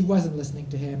even as she wasn't listening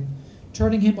to him,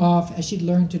 turning him off as she'd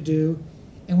learned to do,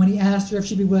 and when he asked her if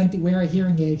she'd be willing to wear a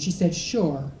hearing aid, she said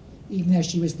sure, even as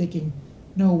she was thinking,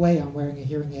 no way I'm wearing a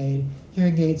hearing aid.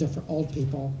 Hearing aids are for old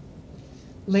people.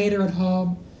 Later at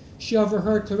home, she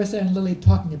overheard Clarissa and Lily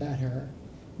talking about her.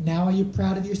 Now are you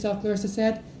proud of yourself, Clarissa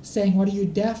said, saying, what are you,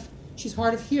 deaf? She's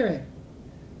hard of hearing.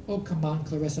 Oh, come on,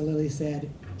 Clarissa, Lily said.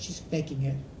 She's faking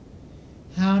it.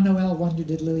 How, Noelle wondered,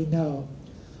 did Lily know?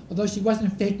 Although she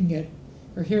wasn't faking it,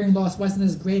 her hearing loss wasn't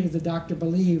as great as the doctor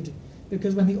believed,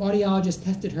 because when the audiologist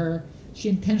tested her, she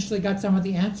intentionally got some of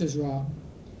the answers wrong.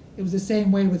 It was the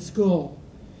same way with school.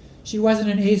 She wasn't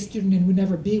an A student and would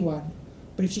never be one,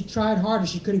 but if she tried harder,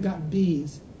 she could have gotten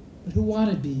B's. But who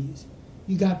wanted B's?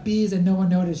 You got B's and no one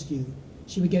noticed you.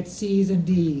 She would get C's and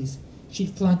D's.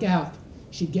 She'd flunk out.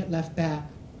 She'd get left back.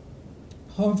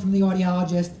 Home from the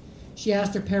audiologist, she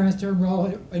asked her parents to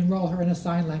enroll her in a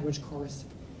sign language course.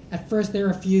 At first they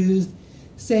refused,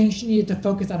 saying she needed to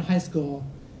focus on high school,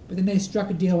 but then they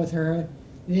struck a deal with her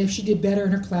that if she did better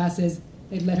in her classes,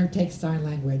 they'd let her take sign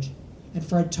language, and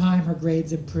for a time her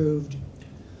grades improved.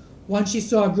 Once she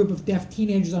saw a group of deaf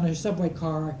teenagers on a subway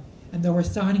car, and though her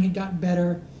signing had gotten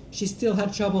better, she still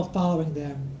had trouble following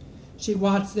them. She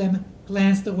watched them,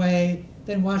 glanced away,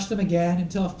 then watched them again,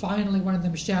 until finally one of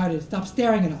them shouted, "Stop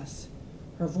staring at us!"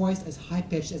 her voice as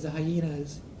high-pitched as a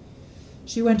hyena's.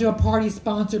 She went to a party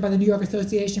sponsored by the New York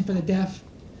Association for the Deaf,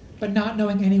 but not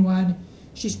knowing anyone,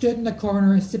 she stood in the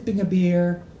corner sipping a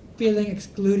beer, feeling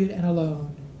excluded and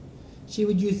alone. She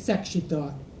would use sex, she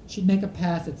thought. She'd make a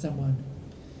pass at someone.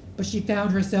 But she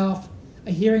found herself,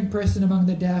 a hearing person among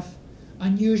the deaf,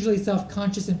 unusually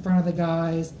self-conscious in front of the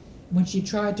guys, and when she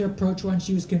tried to approach one,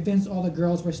 she was convinced all the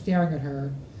girls were staring at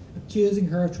her, accusing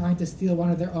her of trying to steal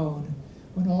one of their own,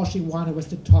 when all she wanted was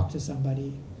to talk to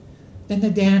somebody. Then the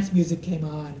dance music came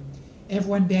on.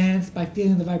 Everyone danced by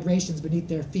feeling the vibrations beneath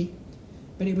their feet,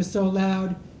 but it was so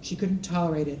loud she couldn't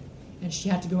tolerate it, and she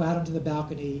had to go out onto the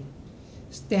balcony.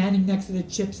 Standing next to the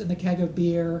chips and the keg of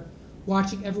beer,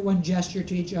 watching everyone gesture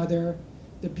to each other,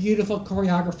 the beautiful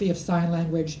choreography of sign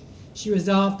language, she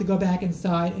resolved to go back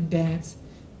inside and dance,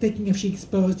 thinking if she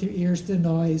exposed her ears to the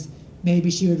noise,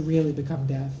 maybe she would really become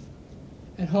deaf.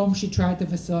 At home, she tried to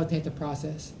facilitate the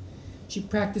process. She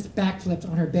practiced backflips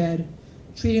on her bed,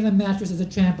 treating the mattress as a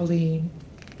trampoline,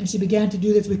 and she began to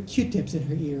do this with Q-tips in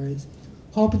her ears,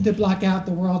 hoping to block out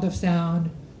the world of sound,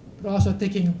 but also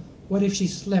thinking, what if she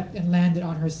slipped and landed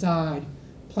on her side,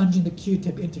 plunging the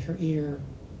Q-tip into her ear?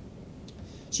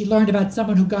 She learned about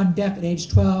someone who'd gone deaf at age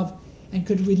 12 and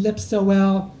could read lips so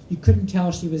well you couldn't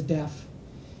tell she was deaf.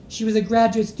 She was a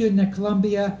graduate student at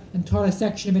Columbia and taught a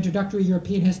section of introductory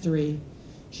European history.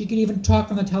 She could even talk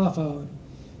on the telephone.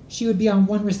 She would be on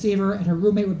one receiver and her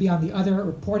roommate would be on the other,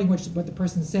 reporting what the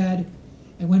person said,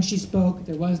 and when she spoke,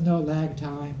 there was no lag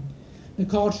time.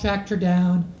 Nicole tracked her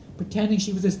down, pretending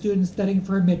she was a student studying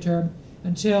for her midterm,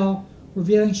 until,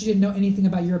 revealing she didn't know anything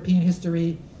about European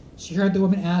history, she heard the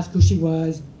woman ask who she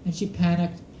was, and she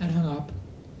panicked and hung up.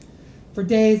 For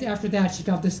days after that, she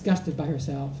felt disgusted by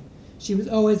herself. She was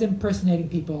always impersonating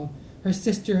people, her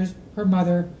sisters, her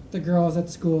mother, the girls at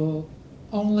school,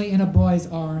 only in a boy's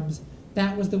arms.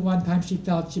 That was the one time she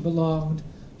felt she belonged,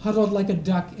 huddled like a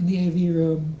duck in the AV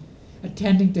room,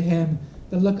 attending to him,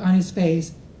 the look on his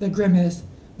face, the grimace,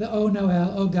 the oh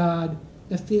Noelle, oh God,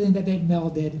 the feeling that they'd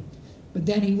melded. But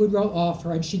then he would roll off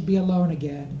her and she'd be alone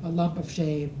again, a lump of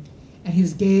shame. And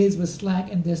his gaze was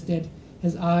slack and distant,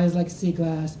 his eyes like sea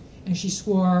glass, and she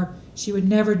swore she would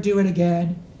never do it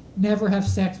again, never have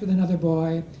sex with another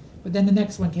boy. But then the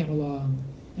next one came along,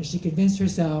 and she convinced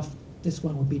herself this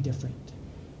one would be different.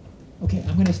 Okay,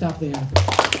 I'm going to stop there.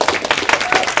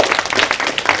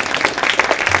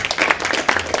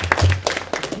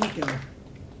 Nico.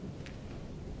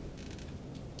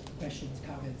 Questions,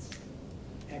 comments,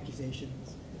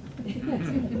 accusations?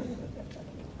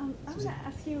 I want to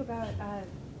ask you about,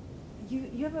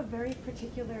 you have a very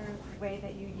particular way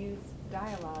that you use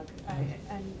dialogue.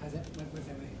 And How's that? What's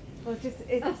that way? well,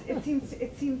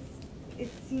 it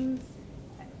seems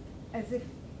as if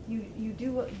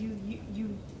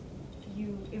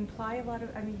you imply a lot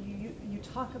of. I mean, you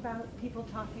talk about people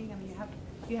talking. I mean,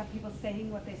 you have people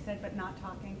saying what they said but not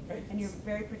talking, right. And you're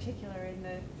very particular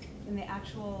in the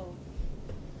actual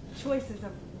choices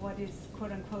of what is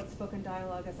quote unquote spoken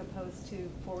dialogue as opposed to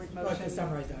forward motion.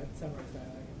 Summarize that.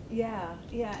 Yeah,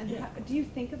 yeah. And do you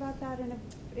think about that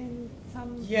in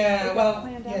some? Yeah, is well, that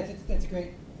planned yeah, out? that's a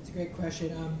great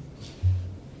question.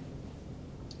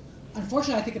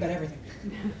 Unfortunately, I think about everything.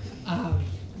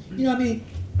 You know, I mean,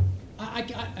 I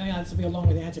mean, this will be a long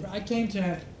way to answer, but I came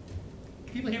to.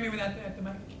 People hear me without the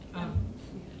mic.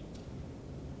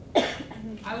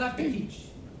 I love to teach,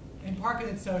 in part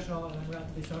because it's social, and I'm a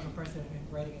relatively social person,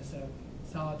 and writing is so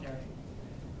solitary.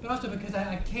 But also because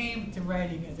I came to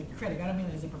writing as a critic. I don't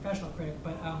mean as a professional critic,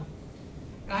 but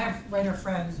I have writer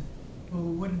friends who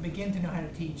wouldn't begin to know how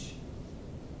to teach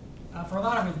for a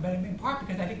lot of reasons, but in part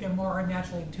because I think they're more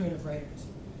naturally intuitive writers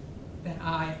than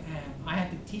I am. I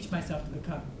had to teach myself to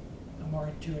become a more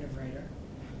intuitive writer.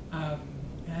 And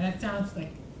that sounds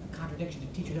like a contradiction to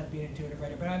teachers have to be an intuitive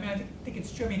writer, but I mean, I think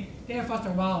it's true. I mean, David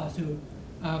Foster Wallace, who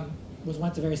was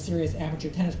once a very serious amateur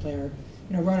tennis player,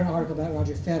 you know, wrote an article about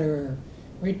Roger Federer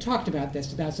where he talked about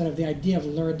this, about sort of the idea of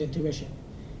learned intuition,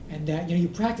 and that, you know, you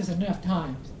practice it enough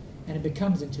times and it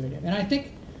becomes intuitive. And I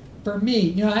think for me,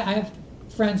 you know, I have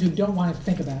friends who don't want to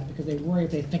think about it because they worry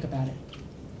if they think about it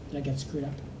that I get screwed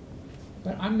up.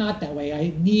 But I'm not that way.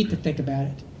 I need to think about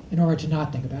it in order to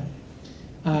not think about it.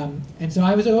 And so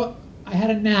I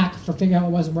had a knack for figuring out what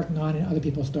I wasn't working on in other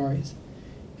people's stories.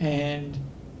 And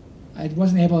I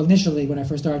wasn't able initially, when I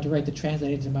first started to write, to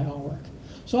translate it into my own work.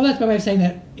 So all that's my way of saying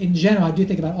that, in general, I do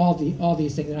think about all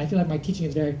these things, and I feel like my teaching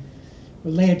is very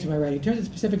related to my writing. In terms of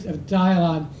specifics of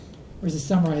dialogue versus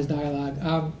summarized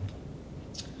dialogue,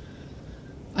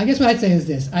 I guess what I'd say is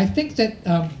this. I think that,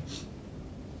 and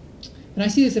I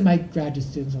see this in my graduate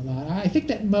students a lot, I think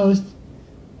that most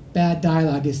bad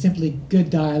dialogue is simply good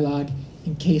dialogue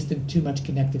encased in too much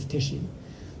connective tissue.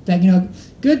 That, you know,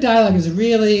 good dialogue is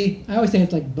really, I always say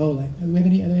it's like bowling. Are there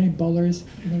any bowlers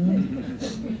in the room?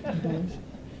 Any bowlers?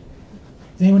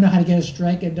 Does anyone know how to get a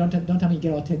strike? And don't tell me you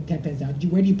get all 10 pins down.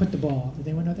 Where do you put the ball? Does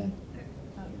anyone know that?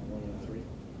 103.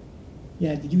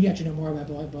 Yeah, you actually know more about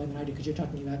bowling than I do because you're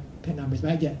talking about pin numbers.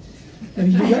 But yeah,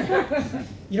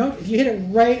 you don't. If you hit it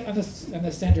right on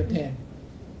the center pin,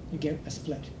 you get a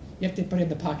split. You have to put it in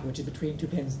the pocket, which is between two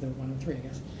pins, the 1 and 3, I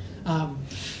guess.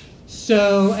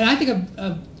 And I think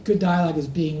of good dialogue as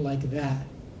being like that.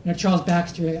 You know, Charles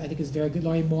Baxter, I think, is very good.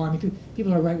 Laurie Moore, I mean,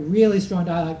 people who write really strong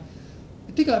dialogue.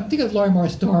 I think of Laurie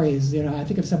Moore's stories. You know, I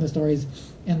think of some of the stories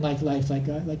in Like Life, like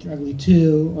Your Ugly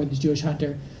 2 or The Jewish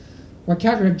Hunter, where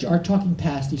characters are talking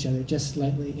past each other just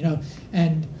slightly. You know,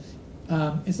 and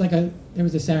it's like there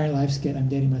was a Saturday Night Live skit. I'm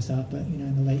dating myself, but you know,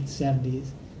 in the late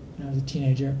 '70s, when I was a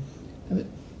teenager, it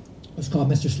was called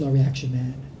Mr. Slow Reaction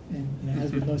Man. And you know,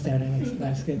 as with most Saturday Night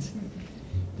Live skits,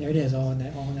 there it is, all in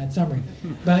that summary.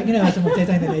 But you know, someone says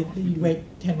something that you wait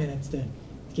 10 minutes to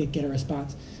get a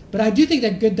response. But I do think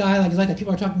that good dialogue is like that.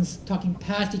 People are talking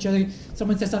past each other.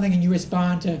 Someone says something and you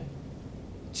respond to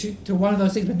one of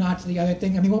those things, but not to the other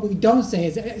thing. I mean, what we don't say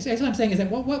is, what I'm saying is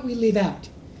that what we leave out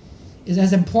is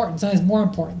as important, sometimes more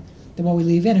important than what we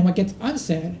leave in. And what gets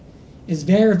unsaid is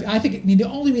the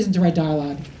only reason to write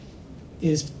dialogue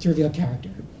is to reveal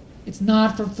character. It's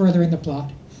not for furthering the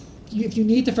plot. If you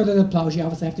need to further the plot, which you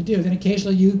obviously have to do, then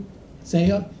occasionally you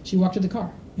say, oh, she walked to the car,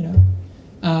 you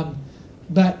know.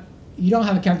 But you don't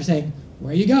have a character saying,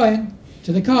 where are you going?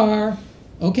 To the car.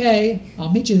 Okay,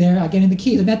 I'll meet you there. I'll get in the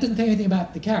keys. And that doesn't tell you anything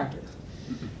about the characters.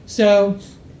 So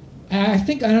I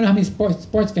don't know how many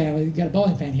sports fans, we've got a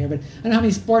bowling fan here, but I don't know how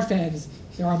many sports fans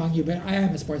there are among you, but I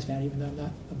am a sports fan, even though I'm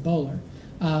not a bowler.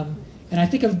 And I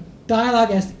think of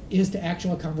dialogue as is to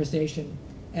actual conversation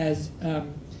as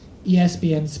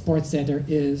ESPN Sports Center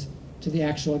is to the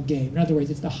actual game. In other words,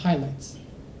 it's the highlights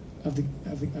of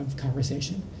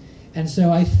conversation. And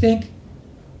so I think,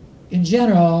 in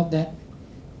general, that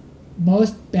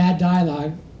most bad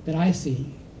dialogue that I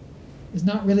see is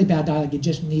not really bad dialogue.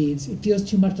 It feels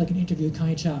too much like an interview with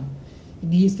Connie Chung. It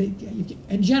needs to,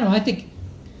 in general, I think,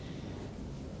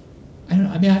 I don't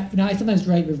know, I mean, I sometimes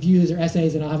write reviews or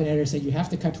essays and I'll have an editor say you have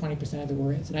to cut 20% of the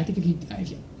words. And I think if you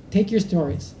take your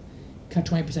stories, cut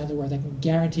 20% of the words, I can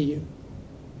guarantee you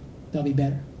they'll be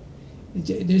better.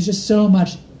 There's just so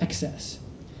much excess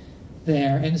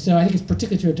there. And so I think it's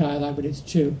particularly true of dialogue, but it's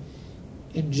true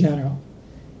in general.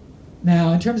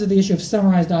 Now, in terms of the issue of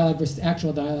summarized dialogue versus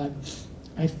actual dialogue,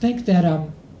 I think that,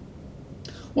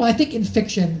 I think in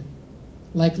fiction,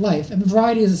 like life, I mean,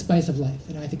 variety is the spice of life,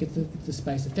 and I think it's the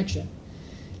spice of fiction.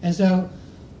 And so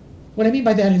what I mean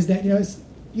by that is that, you know,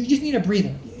 you just need a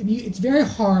breather. I mean, it's very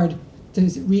hard to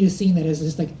read a scene that is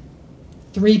just like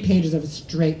 3 pages of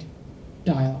straight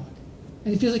dialogue.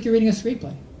 And it feels like you're reading a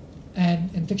screenplay.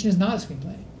 And fiction is not a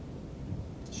screenplay.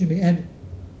 And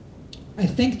I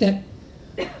think that,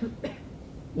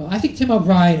 I think Tim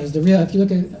O'Brien is the real, if you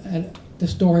look at the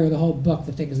story or the whole book,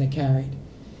 the things they carried.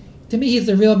 To me, he's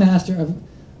the real master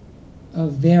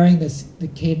of varying the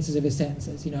cadences of his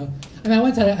sentences. You know, I mean, I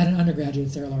once had an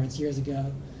undergraduate, Sarah Lawrence, years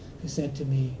ago, who said to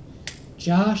me,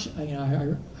 "Josh,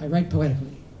 I write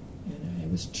poetically," and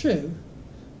it was true,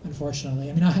 unfortunately.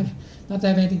 I mean, not that I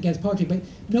have anything against poetry, but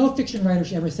no fiction writer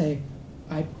should ever say,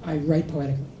 "I write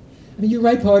poetically." I mean, you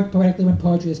write poetically when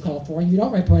poetry is called for, and you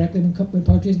don't write poetically when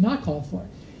poetry is not called for.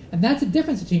 And that's the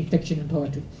difference between fiction and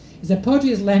poetry, is that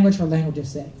poetry is language for language's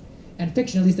sake. And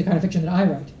fiction, at least the kind of fiction that I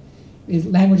write,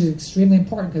 language is extremely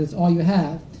important because it's all you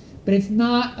have. But it's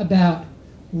not about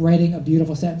writing a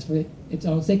beautiful sentence for its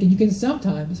own sake. And you can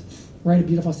sometimes write a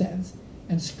beautiful sentence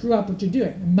and screw up what you're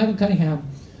doing. And Michael Cunningham,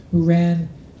 who ran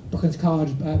Brooklyn's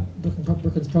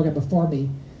Brooklyn's program before me,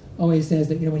 always says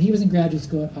that, you know, when he was in graduate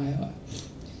school at Iowa,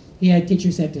 he had a teacher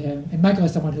who said to him, and Michael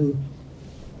is someone who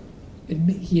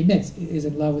he admits is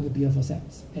in love with a beautiful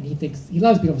sentence, and he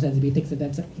loves beautiful sentences, but he thinks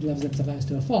that he loves them sometimes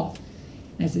to a fault.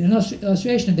 And as an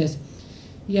illustration of this,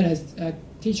 he had a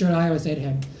teacher at Iowa say to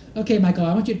him, "Okay, Michael,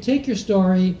 I want you to take your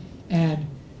story and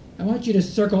I want you to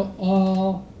circle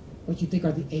all what you think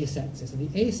are the A sentences. And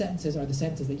the A sentences are the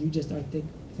sentences that you just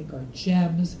think are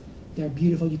gems. They're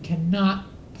beautiful. You cannot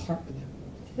part with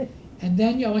them. And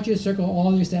then I want you to circle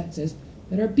all your sentences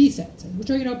that are B sentences, which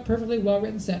are, you know, perfectly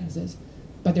well-written sentences,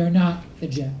 but they're not the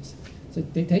gems. So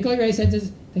they take all your A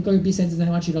sentences, take all your B sentences, and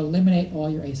I want you to eliminate all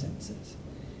your A sentences."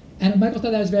 And Michael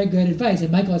thought that was very good advice,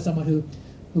 and Michael is someone who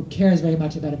cares very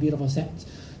much about a beautiful sentence.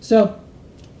 So,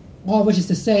 all of which is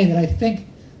to say that I think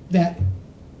that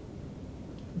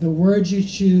the words you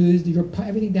choose,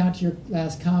 everything down to your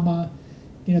last comma,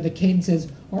 you know, the cadences,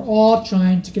 are all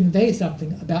trying to convey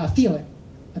something about a feeling,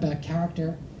 about a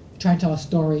character, trying to tell a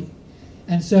story.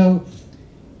 And so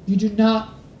you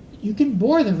can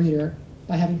bore the reader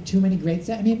by having too many great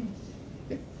sentences. I mean,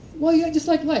 well, yeah, just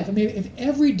like life. I mean, if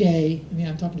every day, I mean,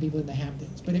 I'm talking to people in the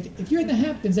Hamptons, but if you're in the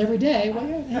Hamptons every day, well,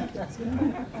 you're in the Hamptons.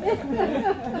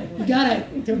 You gotta,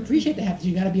 to appreciate the Hamptons,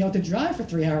 you gotta be able to drive for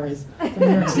 3 hours from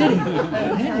New York City,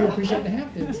 and you appreciate the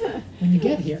Hamptons when you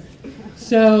get here.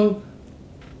 So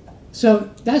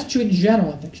that's true in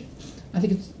general in fiction. I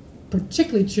think it's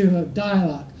particularly true of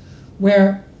dialogue,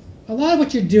 where a lot of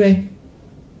what you're doing,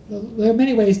 there are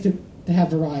many ways to have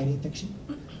variety in fiction.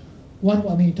 One,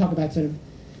 I mean, you talk about sort of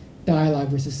dialogue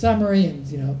versus summary, and,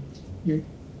 you know, your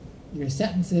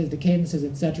sentences, the cadences,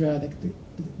 etc.,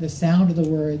 the sound of the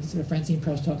words. Francine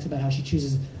Proust talks about how she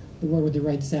chooses the word with the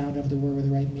right sound over the word with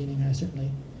the right meaning, and I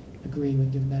certainly agree when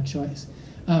given that choice.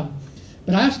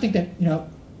 But I also think that, you know,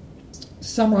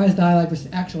 summarized dialogue versus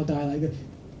actual dialogue,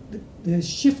 the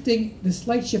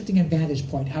slight shifting in vantage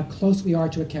point, how close we are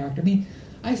to a character. I mean,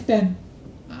 I'm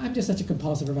just such a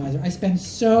compulsive reviser. I spend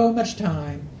so much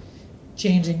time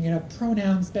changing, you know,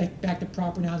 pronouns back to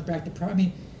proper nouns, back to I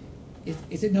mean,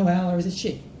 is it Noelle or is it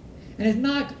she? And it's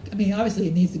not, I mean, obviously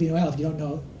it needs to be Noelle if you don't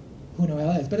know who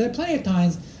Noelle is. But there are plenty of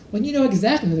times when you know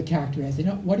exactly who the character is. You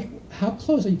know, how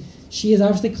close are you? She is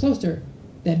obviously closer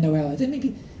than Noelle is. I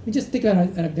mean, just think about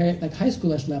it at a very, like, high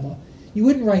schoolish level. You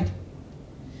wouldn't write,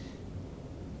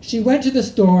 "She went to the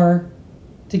store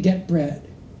to get bread.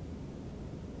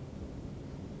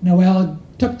 Noelle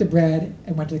took the bread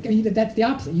and went to the..." I mean, that's the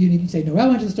opposite. You say Noelle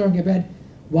went to the store and get bread.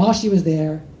 While she was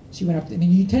there, she went up. I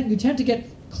mean, you tend to get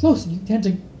close. You tend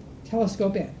to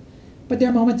telescope in. But there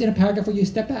are moments in a paragraph where you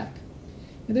step back.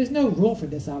 And there's no rule for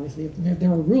this, obviously. If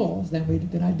there were rules, then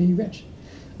I'd be rich.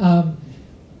 So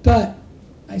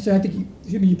I think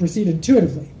you proceed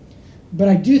intuitively. But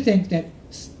I do think that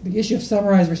the issue of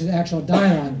summarized versus actual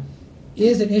dialogue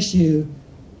is an issue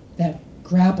that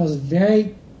grapples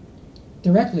very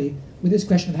directly with this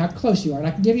question of how close you are. And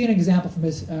I can give you an example from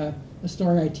a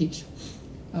story I teach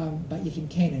by Ethan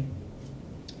Kanan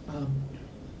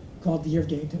called The Year of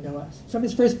Getting to Know Us. It's from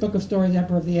his first book of stories,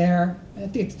 Emperor of the Air. I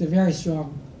think it's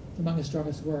among his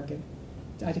strongest work, and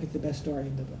I think it's the best story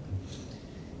in the book.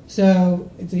 So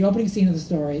it's the opening scene of the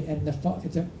story, and it's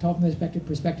told from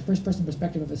the first-person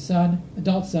perspective of a son,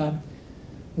 adult son,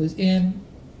 who's in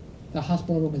the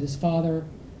hospital room with his father,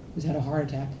 who's had a heart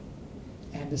attack,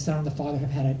 and the son and the father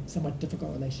have had a somewhat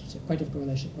difficult relationship, quite difficult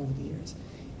relationship over the years.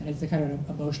 And it's the kind of an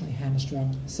emotionally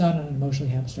hamstrung son and an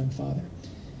emotionally hamstrung father.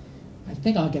 I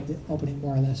think I'll get the opening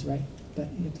more or less right, but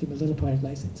you have to give me a little poetic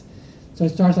license. So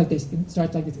it starts like this. It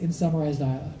starts like this in summarized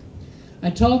dialogue. "I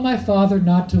told my father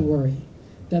not to worry,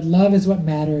 that love is what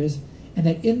matters, and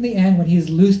that in the end, when he is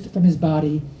loosed from his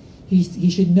body, he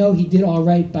should know he did all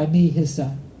right by me, his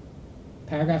son."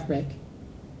 Paragraph break.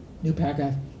 New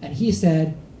paragraph. "And he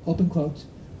said," open quotes,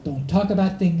 "don't talk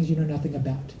about things you know nothing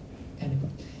about." End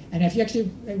quote. And if you actually,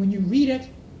 when you read it,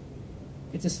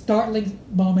 it's a startling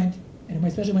moment, And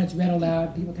especially when it's read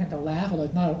aloud, people tend to laugh, although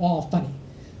it's not at all funny.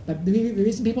 But the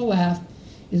reason people laugh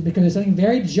is because there's something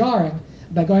very jarring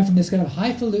about going from this kind of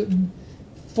highfalutin,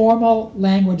 formal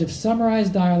language of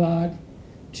summarized dialogue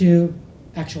to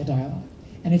actual dialogue.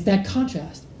 And it's that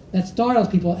contrast that startles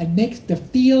people and makes the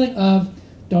feeling of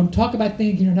don't talk about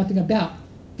things you know nothing about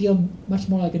feel much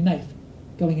more like a knife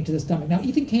going into the stomach. Now,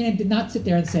 Ethan Kanan did not sit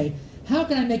there and say, how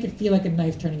can I make it feel like a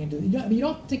knife turning into the... You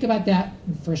don't think about that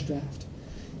in the first draft.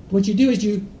 What you do is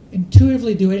you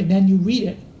intuitively do it, and then you read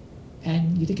it,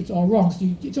 and you think it's all wrong. So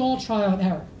it's all trial and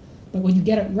error. But when you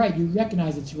get it right, you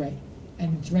recognize it's right,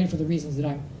 and it's right for the reasons that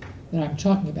I'm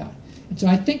talking about. And so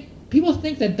I think people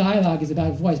think that dialogue is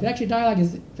about voice, but actually dialogue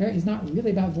is not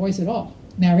really about voice at all.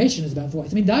 Narration is about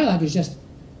voice. I mean, dialogue is just,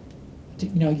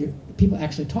 people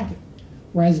actually talking.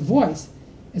 Whereas voice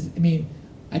is,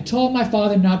 I told my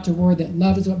father not to worry, that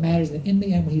love is what matters, and in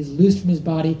the end, when he's loosed from his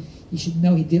body, he should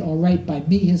know he did all right by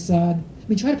me, his son.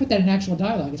 Try to put that in actual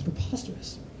dialogue. It's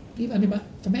preposterous.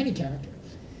 From any character.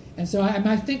 And so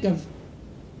I think of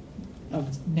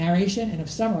narration and of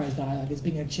summarized dialogue as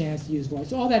being a chance to use voice.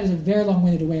 So all that is a very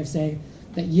long-winded way of saying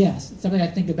that, yes, it's something I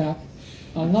think about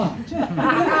a lot.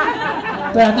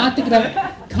 But I'm not thinking about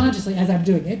it consciously as I'm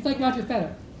doing it. It's like Roger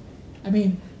Federer.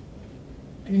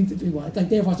 It's like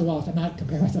David Foster Wallace. I'm not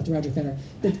comparing myself to Roger Federer.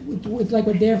 It's like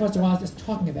what David Foster Wallace is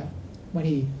talking about when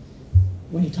he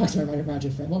talks about Roger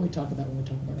Federer. What we talk about when we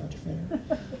talk about Roger Federer.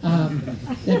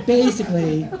 That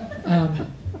basically,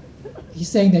 he's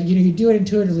saying that you do it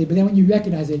intuitively, but then when you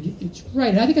recognize it, it's right.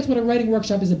 And I think that's what a writing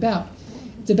workshop is about.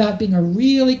 It's about being a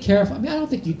really careful. I don't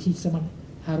think you teach someone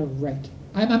how to write.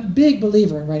 I'm a big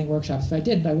believer in writing workshops. If I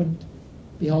didn't, I wouldn't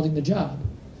be holding the job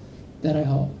that I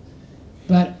hold.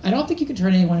 But I don't think you can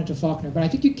turn anyone into Faulkner. But I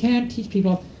think you can teach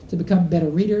people to become better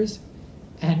readers.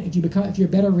 And if you're a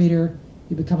better reader,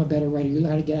 you become a better writer. You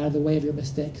learn how to get out of the way of your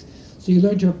mistakes. So you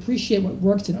learn to appreciate what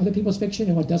works in other people's fiction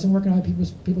and what doesn't work in other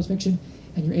people's fiction,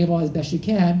 and you're able, as best you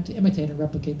can, to imitate and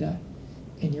replicate that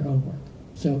in your own work.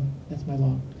 So that's my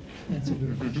long answer to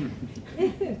your question.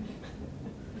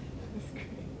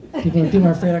 People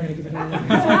are afraid I'm going to give it away.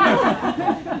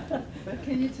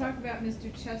 Can you talk about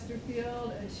Mr.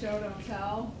 Chesterfield and Show Don't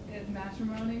Tell in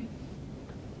Matrimony?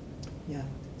 Yeah.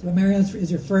 So what Merrell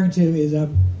is referring to is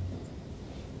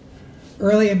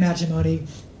early in Matrimony.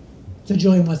 So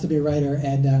Julian wants to be a writer,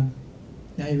 and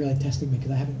now you're really testing me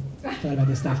because I haven't thought about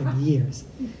this stuff in years.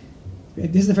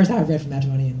 This is the first time I've read from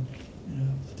Matrimony in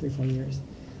 3-4 years.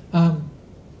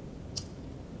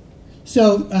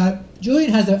 So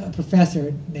Julian has a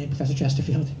professor named Professor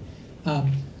Chesterfield,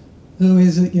 who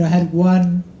is had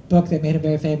one book that made him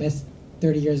very famous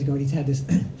 30 years ago, and he's had this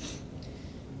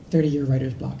 30-year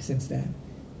writer's block since then.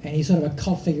 And he's sort of a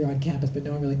cult figure on campus, but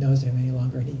no one really knows him any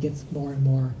longer, and he gets more and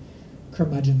more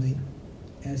curmudgeonly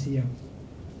as he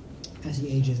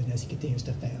ages and as he continues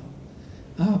to fail.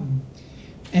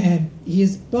 And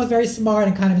he's both very smart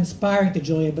and kind of inspiring to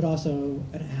Julian, but also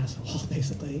an asshole,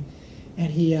 basically.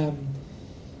 And he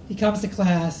comes to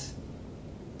class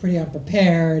pretty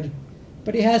unprepared,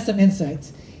 but he has some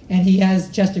insights. And he has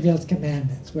Chesterfield's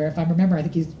commandments, where if I remember, I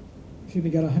think we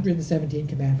got 117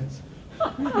 commandments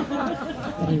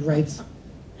that he writes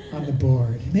on the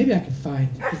board. Maybe I can find,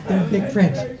 they're in big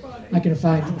print. I can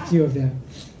find a few of them.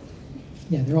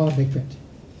 Yeah, they're all in big print.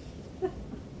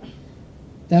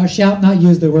 Thou shalt not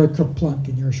use the word kerplunk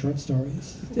in your short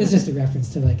stories. It's just a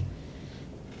reference to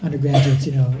undergraduates,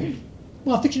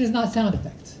 Well, fiction is not sound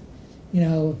effects.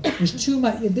 There's too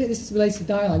much. This relates to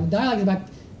dialogue. Dialogue is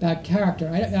about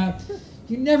character.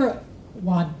 You never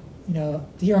want, to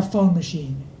hear a phone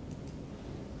machine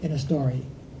in a story,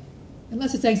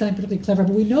 unless it's saying something particularly clever.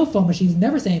 But we know phone machines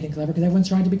never say anything clever because everyone's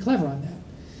trying to be clever on that.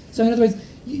 So in other words,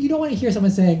 you don't want to hear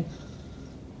someone saying,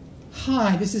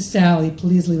 "Hi, this is Sally.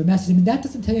 Please leave a message." That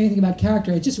doesn't tell you anything about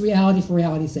character. It's just reality for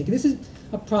reality's sake. And this is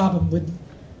a problem with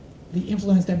the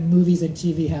influence that movies and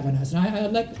TV have on us. And I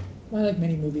like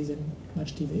many movies and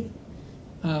much TV,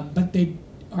 but they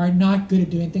are not good at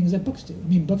doing things that books do.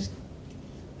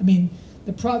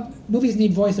 Movies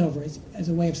need voiceovers as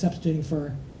a way of substituting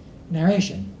for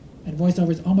narration, and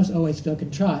voiceovers almost always feel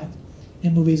contrived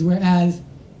in movies, whereas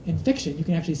in fiction you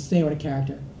can actually say what a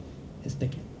character is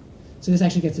thinking. So this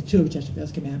actually gets to two of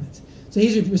Chesterfield's commandments. So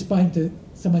he's responding to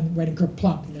someone writing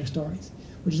kerplunk in their stories,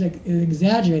 which is like an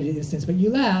exaggerated instance, but you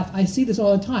laugh. I see this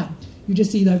all the time. You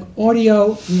just see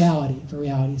audio reality for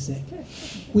reality's sake.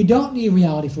 We don't need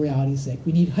reality for reality's sake.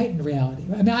 We need heightened reality.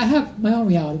 I have my own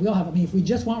reality. We all have. If we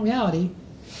just want reality,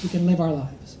 we can live our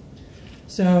lives.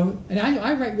 So, and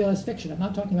I write realist fiction. I'm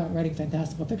not talking about writing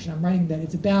fantastical fiction. I'm writing that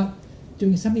it's about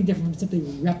doing something different from simply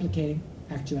replicating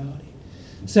actuality.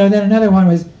 So then another one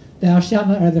was thou shalt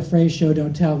not utter the phrase show,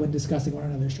 don't tell when discussing one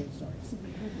another's short stories.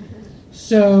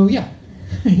 So, yeah.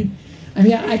 I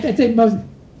mean, I'd say most...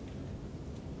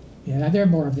 Yeah, there are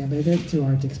more of them, but they're too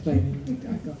hard to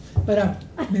explain. But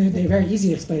I mean, they're very easy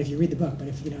to explain if you read the book, but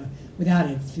if, without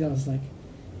it, it feels like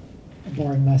a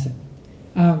boring lesson.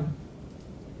 I'm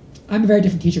a very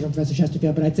different teacher from Professor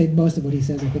Chesterfield, but I'd say most of what he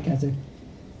says, I think, has a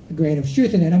grain of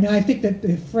truth in it. I mean, I think that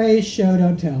the phrase show,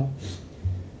 don't tell,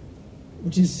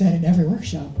 which is said in every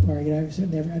workshop, or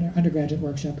certainly every undergraduate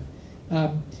workshop,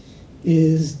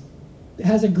 has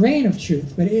a grain of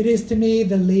truth, but it is to me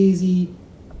the lazy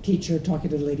teacher talking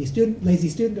to the lazy student,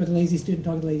 or the lazy student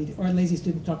talking to the lazy, or a lazy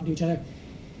student talking to each other.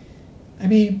 I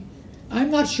mean,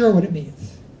 I'm not sure what it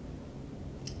means.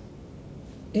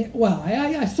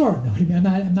 I sort of know what it means.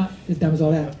 I'm not as dumb as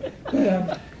all that.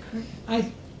 But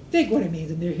I think what it means,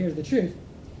 and here's the truth,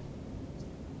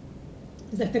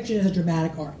 is that fiction is a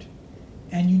dramatic art,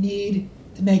 and you need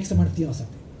to make someone feel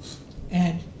something.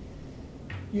 And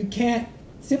you can't,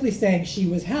 simply saying she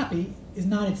was happy is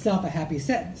not itself a happy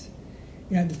sentence.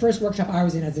 The first workshop I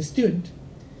was in as a student,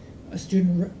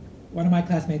 one of my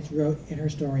classmates wrote in her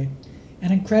story,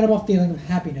 an incredible feeling of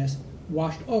happiness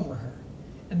washed over her.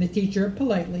 And the teacher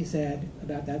politely said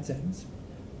about that sentence,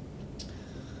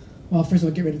 well, first of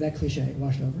all, get rid of that cliche,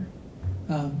 washed over.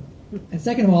 And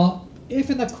second of all, if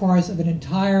in the course of an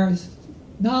entire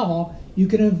novel you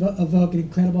can evoke an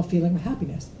incredible feeling of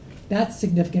happiness, that's a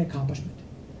significant accomplishment.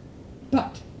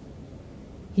 But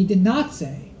he did not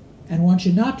say, and one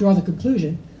should not draw the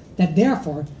conclusion, that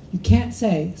therefore you can't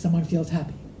say someone feels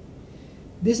happy.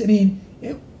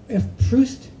 If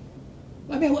Proust,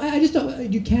 I just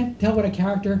don't, you can't tell what a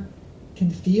character can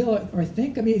feel or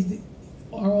think.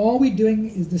 Are all we doing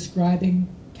is describing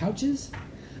couches?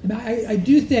 I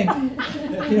do think,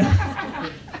 I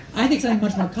think something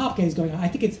much more complicated is going on. I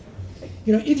think it's,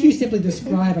 if you simply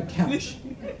describe a couch,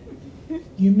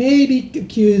 you may be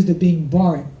accused of being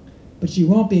boring, but you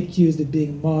won't be accused of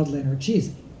being maudlin or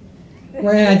cheesy.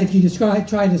 Whereas if you try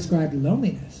to describe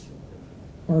loneliness,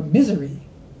 or misery,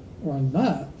 or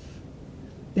love,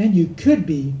 then you could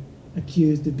be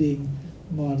accused of being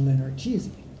maudlin or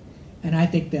cheesy. And I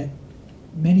think that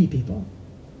many people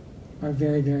are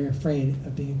very, very afraid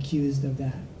of being accused of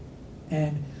that.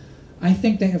 And I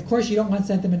think that, of course, you don't want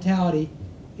sentimentality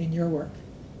in your work,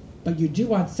 but you do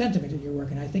want sentiment in your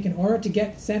work. And I think in order to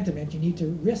get sentiment, you need to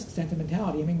risk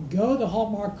sentimentality. Go the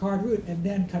Hallmark card route and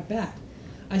then cut back.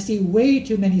 I see way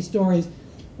too many stories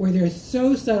where they're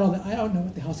so subtle that I don't know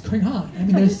what the hell's going on.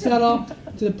 They're subtle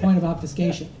to the point of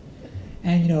obfuscation.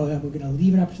 And, we're going to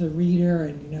leave it up to the reader,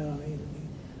 and,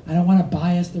 I don't want to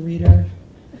bias the reader.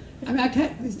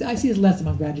 I see this less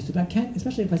among graduate students, but I can't,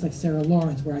 especially in a place like Sarah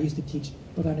Lawrence, where I used to teach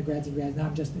both undergrads and grads,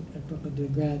 not just at Brooklyn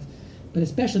doing grads, but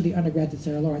especially the undergrads at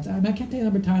Sarah Lawrence. I can't tell you the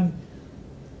number of times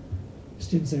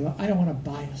students say, well, I don't want to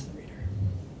bias the reader.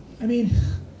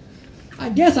 I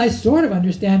guess I sort of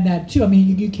understand that too.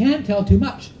 You can't tell too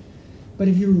much. But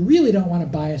if you really don't want to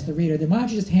bias the reader, then why don't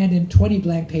you just hand in 20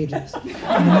 blank pages?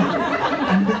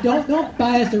 And don't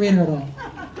bias the reader at all.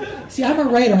 See, I'm a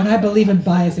writer, and I believe in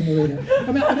biasing the reader.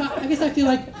 I guess I feel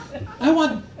like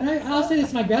I'll say this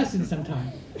to my grad students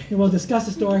sometime. We'll discuss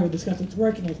the story, we'll discuss what's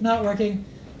working, what's not working,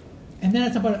 and then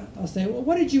at some point I'll say, well,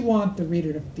 what did you want the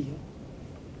reader to feel?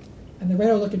 And the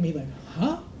writer will look at me like,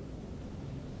 huh?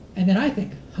 And then I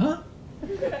think, huh?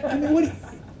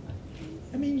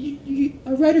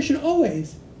 A writer should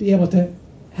always be able to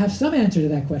have some answer to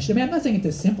that question. I'm not saying it's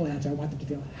a simple answer, I want them to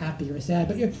feel happy or sad,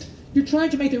 but you're trying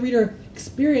to make the reader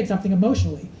experience something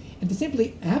emotionally, and to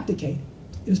simply abdicate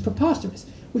is preposterous,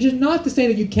 which is not to say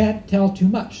that you can't tell too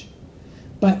much.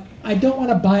 But I don't want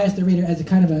to bias the reader as a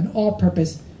kind of an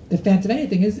all-purpose defense of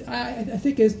anything. I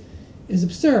think is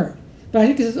absurd. But I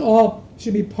think this is all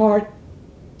should be part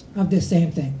of this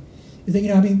same thing. Is that,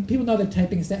 people know that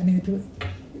typing is that.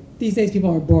 These days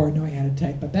people are bored knowing how to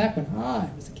type. But back when I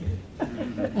was a kid,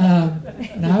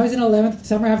 when I was in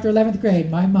summer after 11th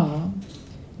grade, my mom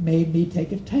made me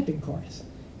take a typing course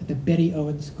at the Betty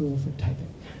Owens School for Typing.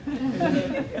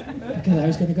 Because I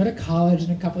was going to go to college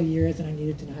in a couple of years and I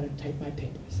needed to know how to type my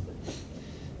papers.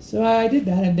 So I did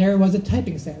that, and there was a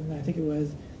typing sentence. I think it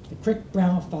was, the quick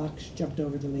brown fox jumped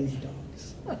over the lazy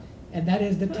dogs. And that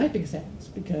is the typing sentence,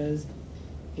 because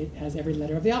it has every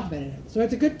letter of the alphabet in it. So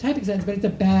it's a good typing sentence, but it's a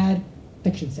bad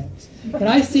fiction sentence. But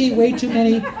I see way too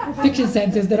many fiction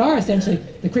sentences that are essentially,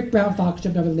 the quick brown fox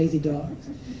jumped over the lazy dogs.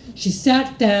 She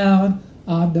sat down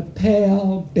on the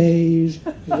pale, beige,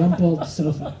 rumpled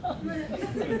sofa.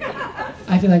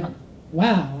 I feel like,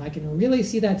 wow, I can really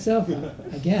see that sofa,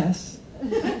 I guess.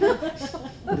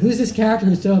 But who's this character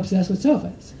who's so obsessed with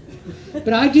sofas?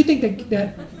 But I do think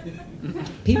that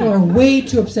people are way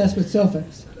too obsessed with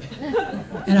sofas.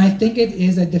 And I think it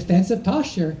is a defensive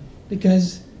posture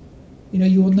because,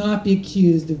 you will not be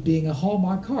accused of being a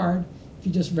Hallmark card if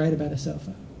you just write about a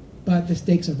sofa. But the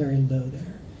stakes are very low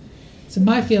there. So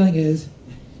my feeling is,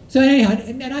 so anyhow,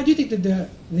 and I do think that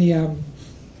the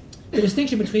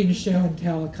distinction between show and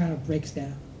tell kind of breaks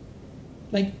down.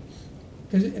 Like,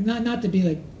 because not to be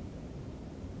like,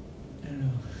 I don't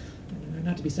know,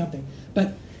 not to be something,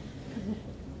 but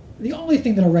the only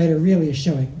thing that a writer really is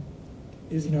showing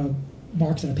is,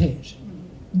 marks on a page,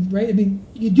 right? I mean,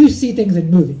 you do see things in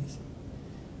movies,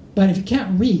 but if you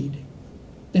can't read,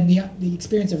 then the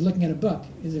experience of looking at a book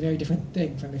is a very different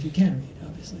thing from if you can read,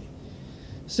 obviously.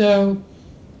 So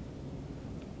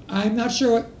I'm not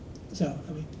sure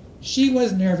she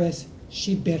was nervous,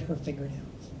 she bit her fingernails.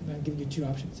 I'm giving you two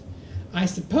options. I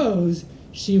suppose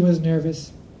she was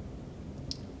nervous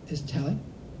is telling,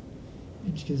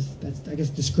 because that's, I guess,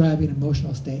 describing an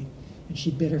emotional state, and she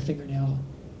bit her fingernail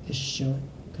is showing,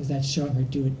 because that's showing her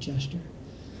do-it gesture.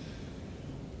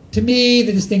 To me,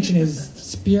 the distinction is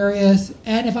spurious,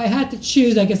 and if I had to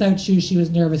choose, I guess I would choose she was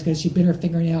nervous, because she bit her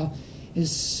fingernail is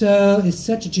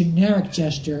such a generic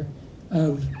gesture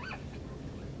of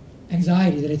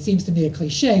anxiety that it seems to me a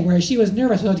cliche, whereas she was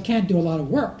nervous, so it can't do a lot of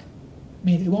work. I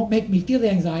mean, it won't make me feel the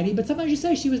anxiety, but sometimes you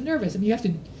say she was nervous. I mean, you have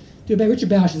to do it. Richard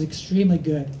Bausch is extremely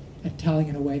good at telling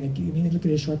in a way that, look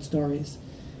at his short stories.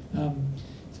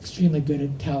 He's extremely good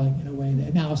at telling in a way that,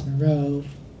 and Alice Munro,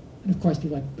 and of course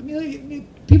people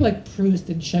like Proust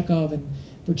and Chekhov and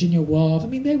Virginia Woolf,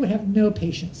 they would have no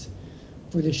patience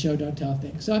for this show don't tell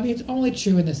thing. So, it's only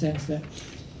true in the sense that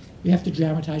you have to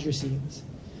dramatize your scenes.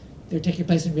 They're taking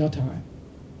place in real time.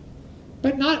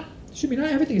 But not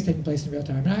everything is taking place in real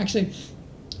time. And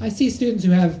I see students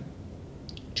who have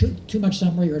too much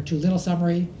summary or too little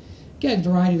summary. Again,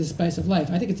 variety is the spice of life.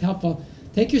 I think it's helpful.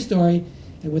 Take your story,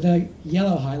 and with a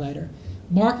yellow highlighter,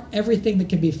 mark everything that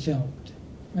can be filmed.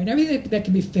 Right? Everything that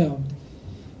can be filmed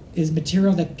is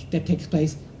material that takes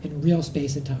place in real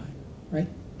space and time. Right?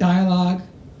 Dialogue,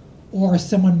 or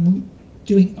someone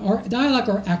doing dialogue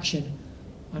or action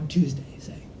on Tuesday,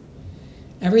 say.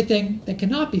 Everything that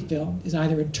cannot be filmed is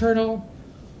either internal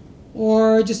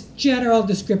or just general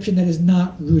description that is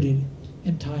not rooted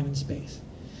in time and space.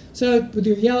 So with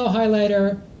your yellow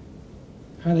highlighter,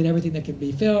 highlight everything that can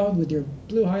be filmed. With your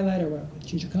blue highlighter,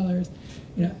 choose your colors,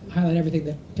 highlight everything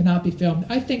that cannot be filmed.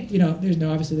 I think, there's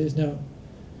no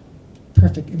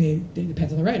perfect, it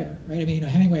depends on the writer, right?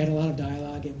 Hemingway had a lot of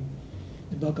dialogue and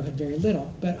Nabokov had very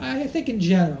little. But I think in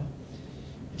general,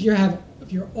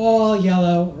 if you're all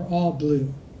yellow or all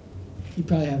blue, you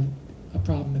probably have a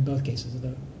problem in both cases of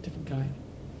a different kind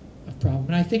of problem.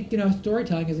 And I think,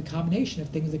 storytelling is a combination of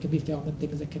things that can be filmed and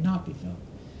things that cannot be filmed.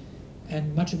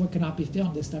 And much of what cannot be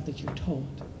filmed is stuff that you're told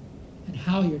and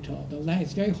how you're told.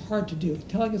 It's very hard to do.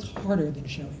 Telling is harder than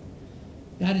showing.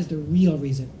 That is the real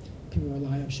reason people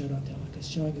rely on show don't tell, because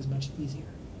showing is much easier.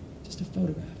 Just a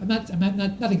photograph.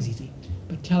 Nothing's easy,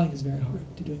 but telling is very hard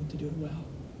to do it well.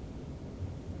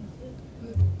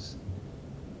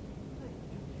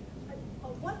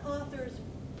 What authors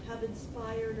have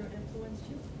inspired or influenced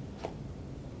you?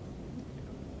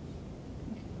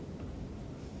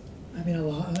 A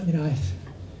lot.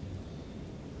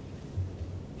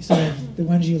 The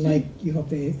ones you like, you hope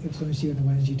they influence you, and the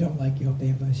ones you don't like, you hope they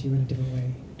influence you in a different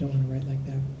way. Don't want to write like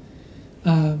them.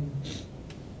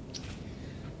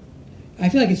 I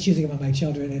feel like it's choosing among my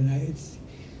children, and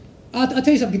I'll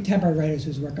tell you some contemporary writers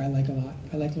whose work I like a lot.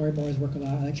 I like Laurie Moore's work a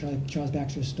lot. I like Charles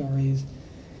Baxter's stories.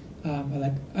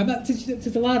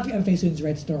 Since a lot of MFA students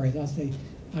write stories, I'll say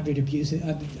Andre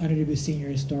Dubus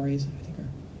Senior's stories, I think,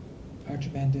 are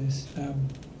tremendous.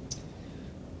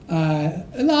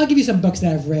 I'll give you some books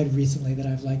that I've read recently that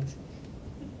I've liked.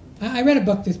 I read a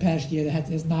book this past year that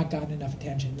has not gotten enough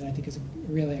attention, that I think is a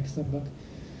really excellent book,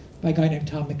 by a guy named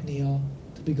Tom McNeill,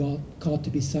 called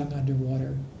To Be Sung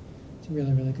Underwater. It's a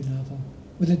really, really good novel,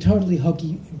 with a totally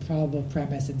hokey, improbable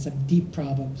premise and some deep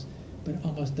problems, but it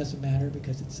almost doesn't matter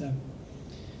because there's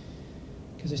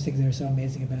things that are so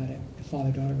amazing about it. The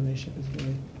father-daughter relationship is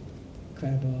really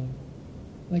incredible.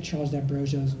 I like Charles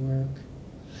D'Ambrosio's work.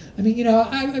 I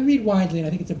read widely, and I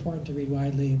think it's important to read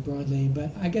widely and broadly,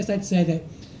 but I guess I'd say that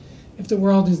if the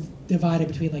world is divided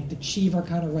between the Cheever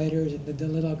kind of writers and the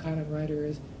DeLillo kind of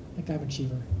writers, I'm a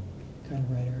Cheever kind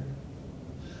of writer.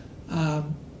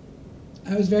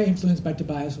 I was very influenced by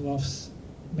Tobias Wolff's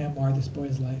memoir, This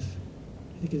Boy's Life.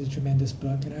 I think it's a tremendous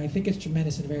book, and I think it's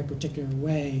tremendous in a very particular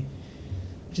way,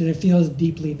 which is it feels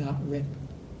deeply not written.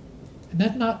 And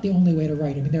that's not the only way to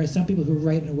write. There are some people who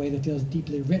write in a way that feels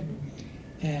deeply written,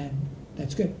 and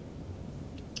that's good.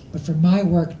 But for my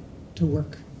work to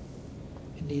work.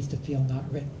 It needs to feel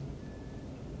not written.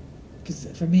 Because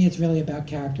for me, it's really about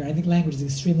character. I think language is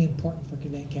extremely important for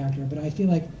conveying character, but I feel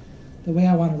like the way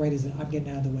I want to write is that I'm getting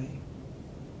out of the way.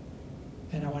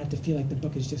 And I want it to feel like the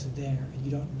book is just there and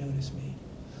you don't notice me.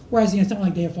 Whereas, something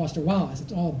like David Foster Wallace,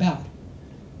 it's all about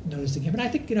noticing him. And I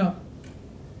think,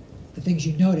 the things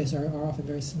you notice are often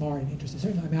very smart and interesting.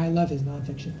 Certainly, I mean, I love his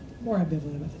nonfiction. More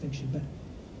ambivalent about the fiction, but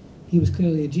he was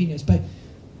clearly a genius. But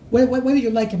whether you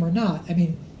like him or not, I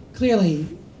mean, clearly,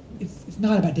 it's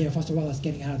not about David Foster Wallace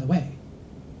getting out of the way.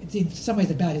 It's in some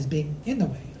ways about his being in the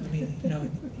way. I mean,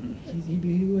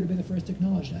 he would have been the first to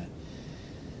acknowledge that.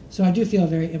 So I do feel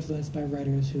very influenced by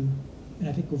writers who, and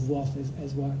I think of Woolf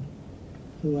as one,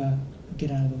 who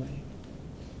get out of the way.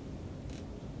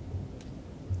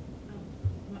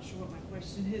 I'm not sure what my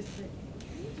question is, but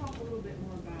can you talk a little bit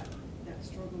more about that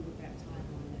struggle with that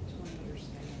timeline, that 20-year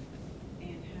span,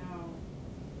 and how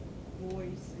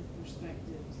voice and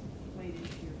perspectives played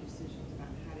into your decisions about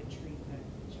how to treat that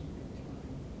chunk of time?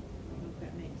 I don't know if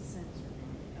that makes sense or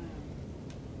not.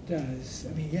 Does.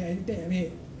 I mean, yeah, it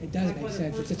does Like make whether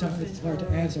sense. It's first hard to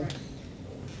person answer.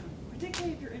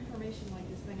 Particularly if your information like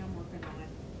this thing I'm working on,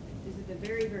 is at the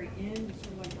very, very end, it's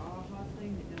sort of like the aha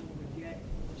thing that no one would get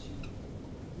unless you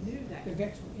knew that.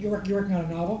 You're working on a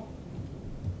novel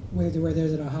where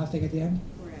there's an aha thing at the end?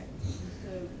 Correct. And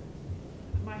so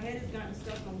my head has gotten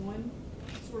stuck on one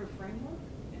sort of framework,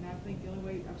 and I think the only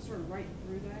way I'm sort of writing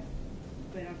through that,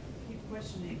 but I keep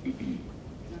questioning, because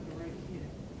I'm right,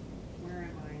 where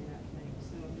am I in that thing?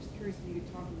 So I'm just curious if you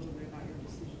could talk a little bit about your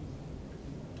decisions.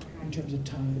 In terms of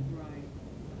time. Right.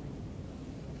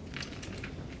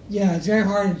 Yeah, it's very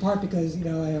hard in part because, it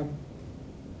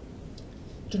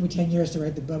took me 10 years to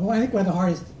write the book. Well, I think one of the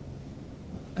hardest,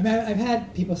 I mean, I've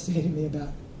had people say to me about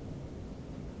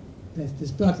this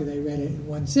book that they read it in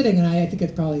one sitting, and I think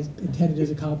it's probably intended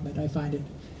as a compliment. I find it,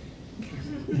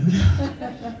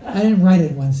 I didn't write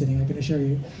it in one sitting, I can assure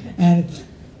you. And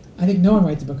I think no one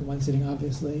writes a book in one sitting,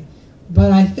 obviously.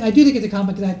 But I do think it's a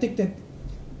compliment because I think that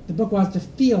the book wants to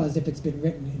feel as if it's been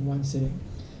written in one sitting.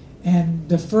 And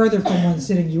the further from one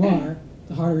sitting you are,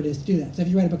 the harder it is to do that. So if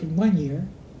you write a book in 1 year,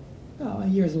 well, a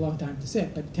year is a long time to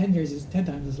sit, but 10 years is 10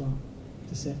 times as long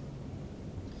to sit.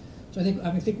 So I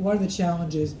think one of the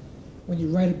challenges when you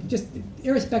write it, just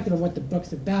irrespective of what the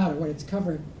book's about or what it's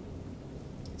covering,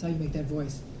 it's how you make that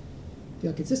voice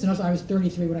feel consistent. Also, I was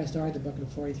 33 when I started the book and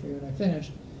 43 when I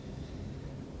finished.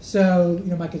 So,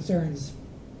 my concerns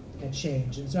had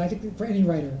changed. And so I think for any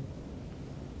writer,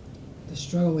 the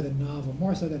struggle with a novel,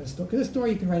 more so than a story, because a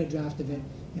story you can write a draft of it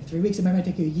in 3 weeks. It might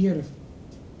take you a year to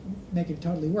make it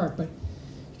totally work, but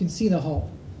you can see the whole.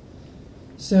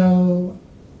 So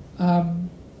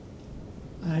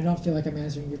I don't feel like I'm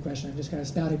answering your question. I'm just kind of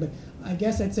spouting, but I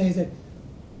guess I'd say is that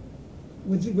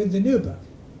with the new book,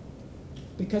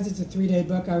 because it's a 3-day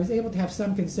book, I was able to have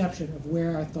some conception of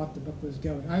where I thought the book was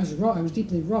going. I was wrong. I was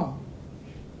deeply wrong.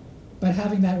 But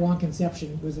having that wrong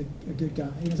conception was a good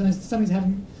guide.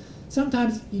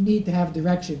 Sometimes you need to have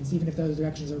directions, even if those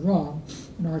directions are wrong,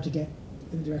 in order to get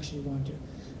in the direction you want to.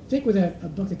 I think with a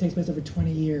book that takes place over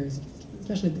 20 years,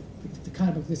 especially the kind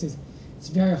of book this is, it's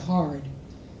very hard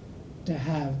to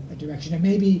have a direction. And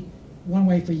maybe one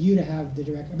way for you to have the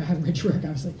direction, I mean, I haven't read your work,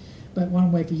 obviously, but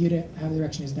one way for you to have the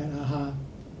direction is that aha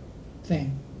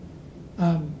thing.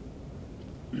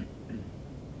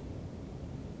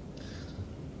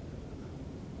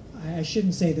 I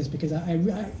shouldn't say this because I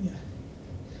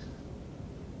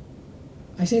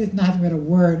say that not having read a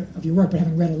word of your work, but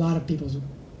having read a lot of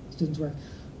students' work.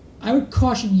 I would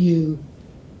caution you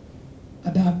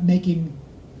about making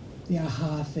the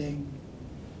aha thing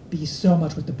be so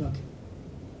much what the book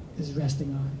is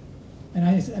resting on.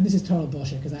 And this is total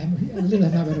bullshit because I literally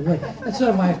have not read a word. That's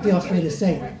sort of why I feel free to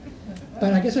say it.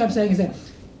 But I guess what I'm saying is that,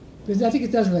 because I think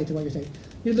it does relate to what you're saying,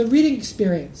 the reading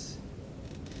experience.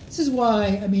 This is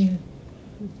why,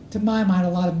 to my mind, a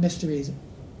lot of mysteries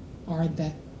aren't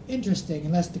that interesting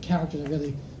unless the characters are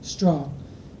really strong.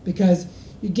 Because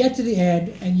you get to the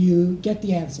end and you get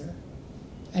the answer,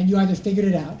 and you either figured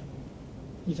it out,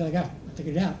 you feel like, oh, I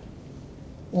figured it out.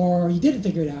 Or you didn't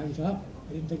figure it out, you feel, oh,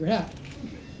 I didn't figure it out.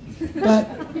 But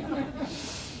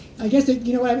I guess that,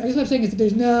 what I'm saying is that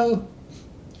there's no,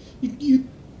 you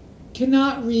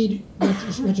cannot read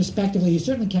retrospectively, you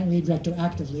certainly can't read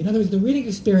retroactively. In other words, the reading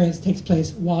experience takes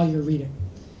place while you're reading.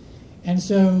 And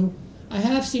so I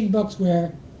have seen books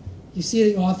where you see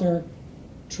the author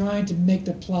trying to make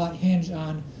the plot hinge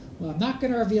on, well, I'm not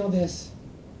going to reveal this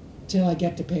till I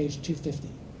get to page 250.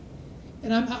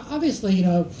 And I'm obviously,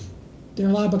 there are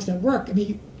a lot of books that work. I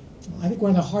think one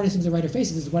of the hardest things a writer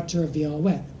faces is what to reveal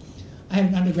when. I had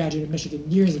an undergraduate at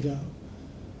Michigan years ago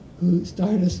who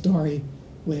started a story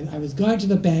with, I was going to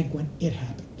the bank when it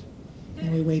happened.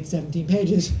 And we waited 17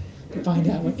 pages to find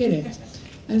out what it is.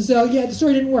 And so, yeah, the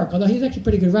story didn't work, although he's actually a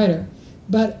pretty good writer.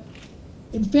 But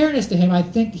in fairness to him, I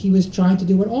think he was trying to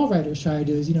do what all writers try to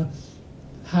do, is, you know,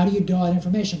 how do you draw out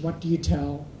information? What do you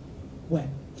tell when?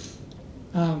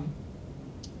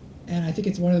 And I think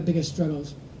it's one of the biggest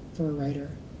struggles for a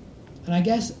writer. And I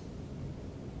guess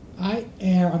I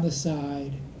err on the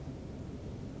side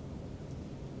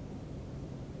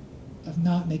of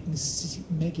not making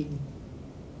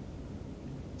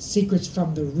secrets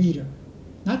from the reader.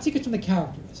 Not secrets from the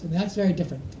characters. And that's very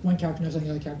different. One character knows something,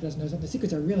 the other character doesn't know something. The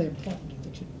secrets are really important in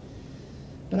fiction.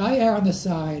 But I err on the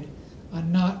side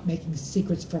on not making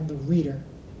secrets from the reader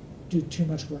do too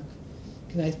much work.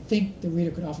 Because I think the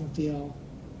reader could often feel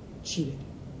cheated.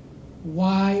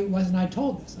 Why wasn't I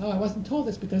told this? Oh, I wasn't told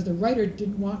this because the writer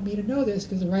didn't want me to know this,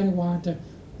 because the writer wanted to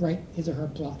write his or her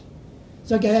plot.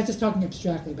 So again, that's just talking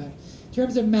abstractly about it. In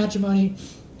terms of Matrimony,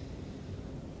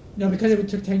 you know, because it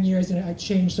took 10 years and I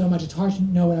changed so much, it's hard to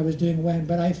know what I was doing when,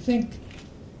 but I think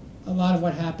a lot of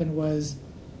what happened was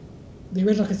the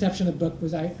original conception of the book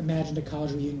was I imagined a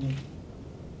college reunion.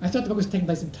 I thought the book was taking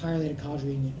place entirely at a college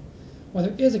reunion. Well,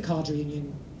 there is a college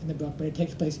reunion in the book, but it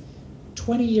takes place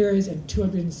 20 years and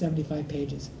 275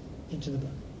 pages into the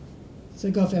book. So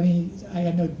I mean, I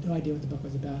had no idea what the book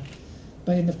was about.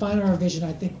 But in the final revision,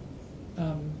 I think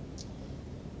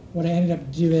what I ended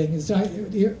up doing is,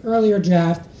 the earlier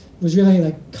draft was really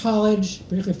like college,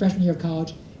 particularly freshman year of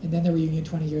college, and then the reunion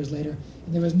 20 years later.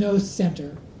 And there was no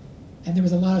center. And there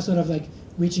was a lot of sort of like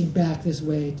reaching back this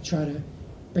way to try to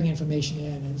bring information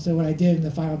in. And so what I did in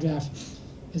the final draft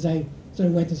is I sort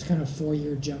of went this kind of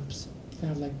 4-year jumps,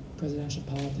 kind of like presidential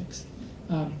politics.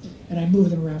 And I moved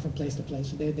them around from place to place.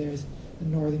 So there's the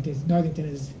Northington. Northington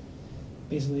is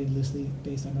basically loosely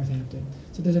based on Northampton.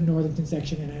 So there's a Northington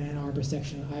section and an Ann Arbor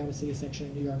section, an Iowa City section,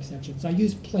 a New York section. So I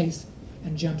used place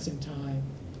and jumps in time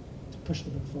to push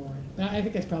the book forward. But I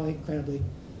think that's probably incredibly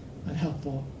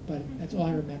unhelpful, but that's all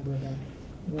I remember about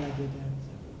what I did then.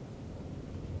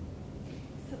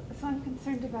 So I'm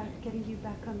concerned about getting you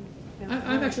back on the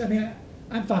I'm actually, I mean,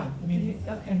 I'm fine. I mean,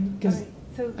 okay. and because All right.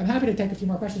 So I'm happy to take a few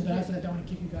more questions, but also I don't want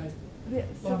to keep you guys yeah,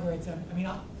 longer. It's, I mean,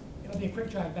 it'll be a quick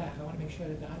drive back. I want to make sure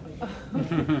that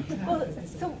well,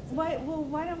 so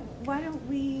why don't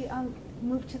we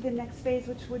move to the next phase,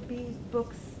 which would be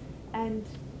books and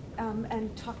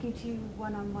talking to you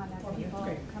one-on-one as people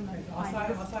come and find.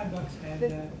 I'll sign books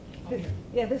and I'll be here.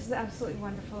 Yeah, this is absolutely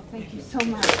wonderful. Thank you so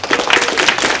much.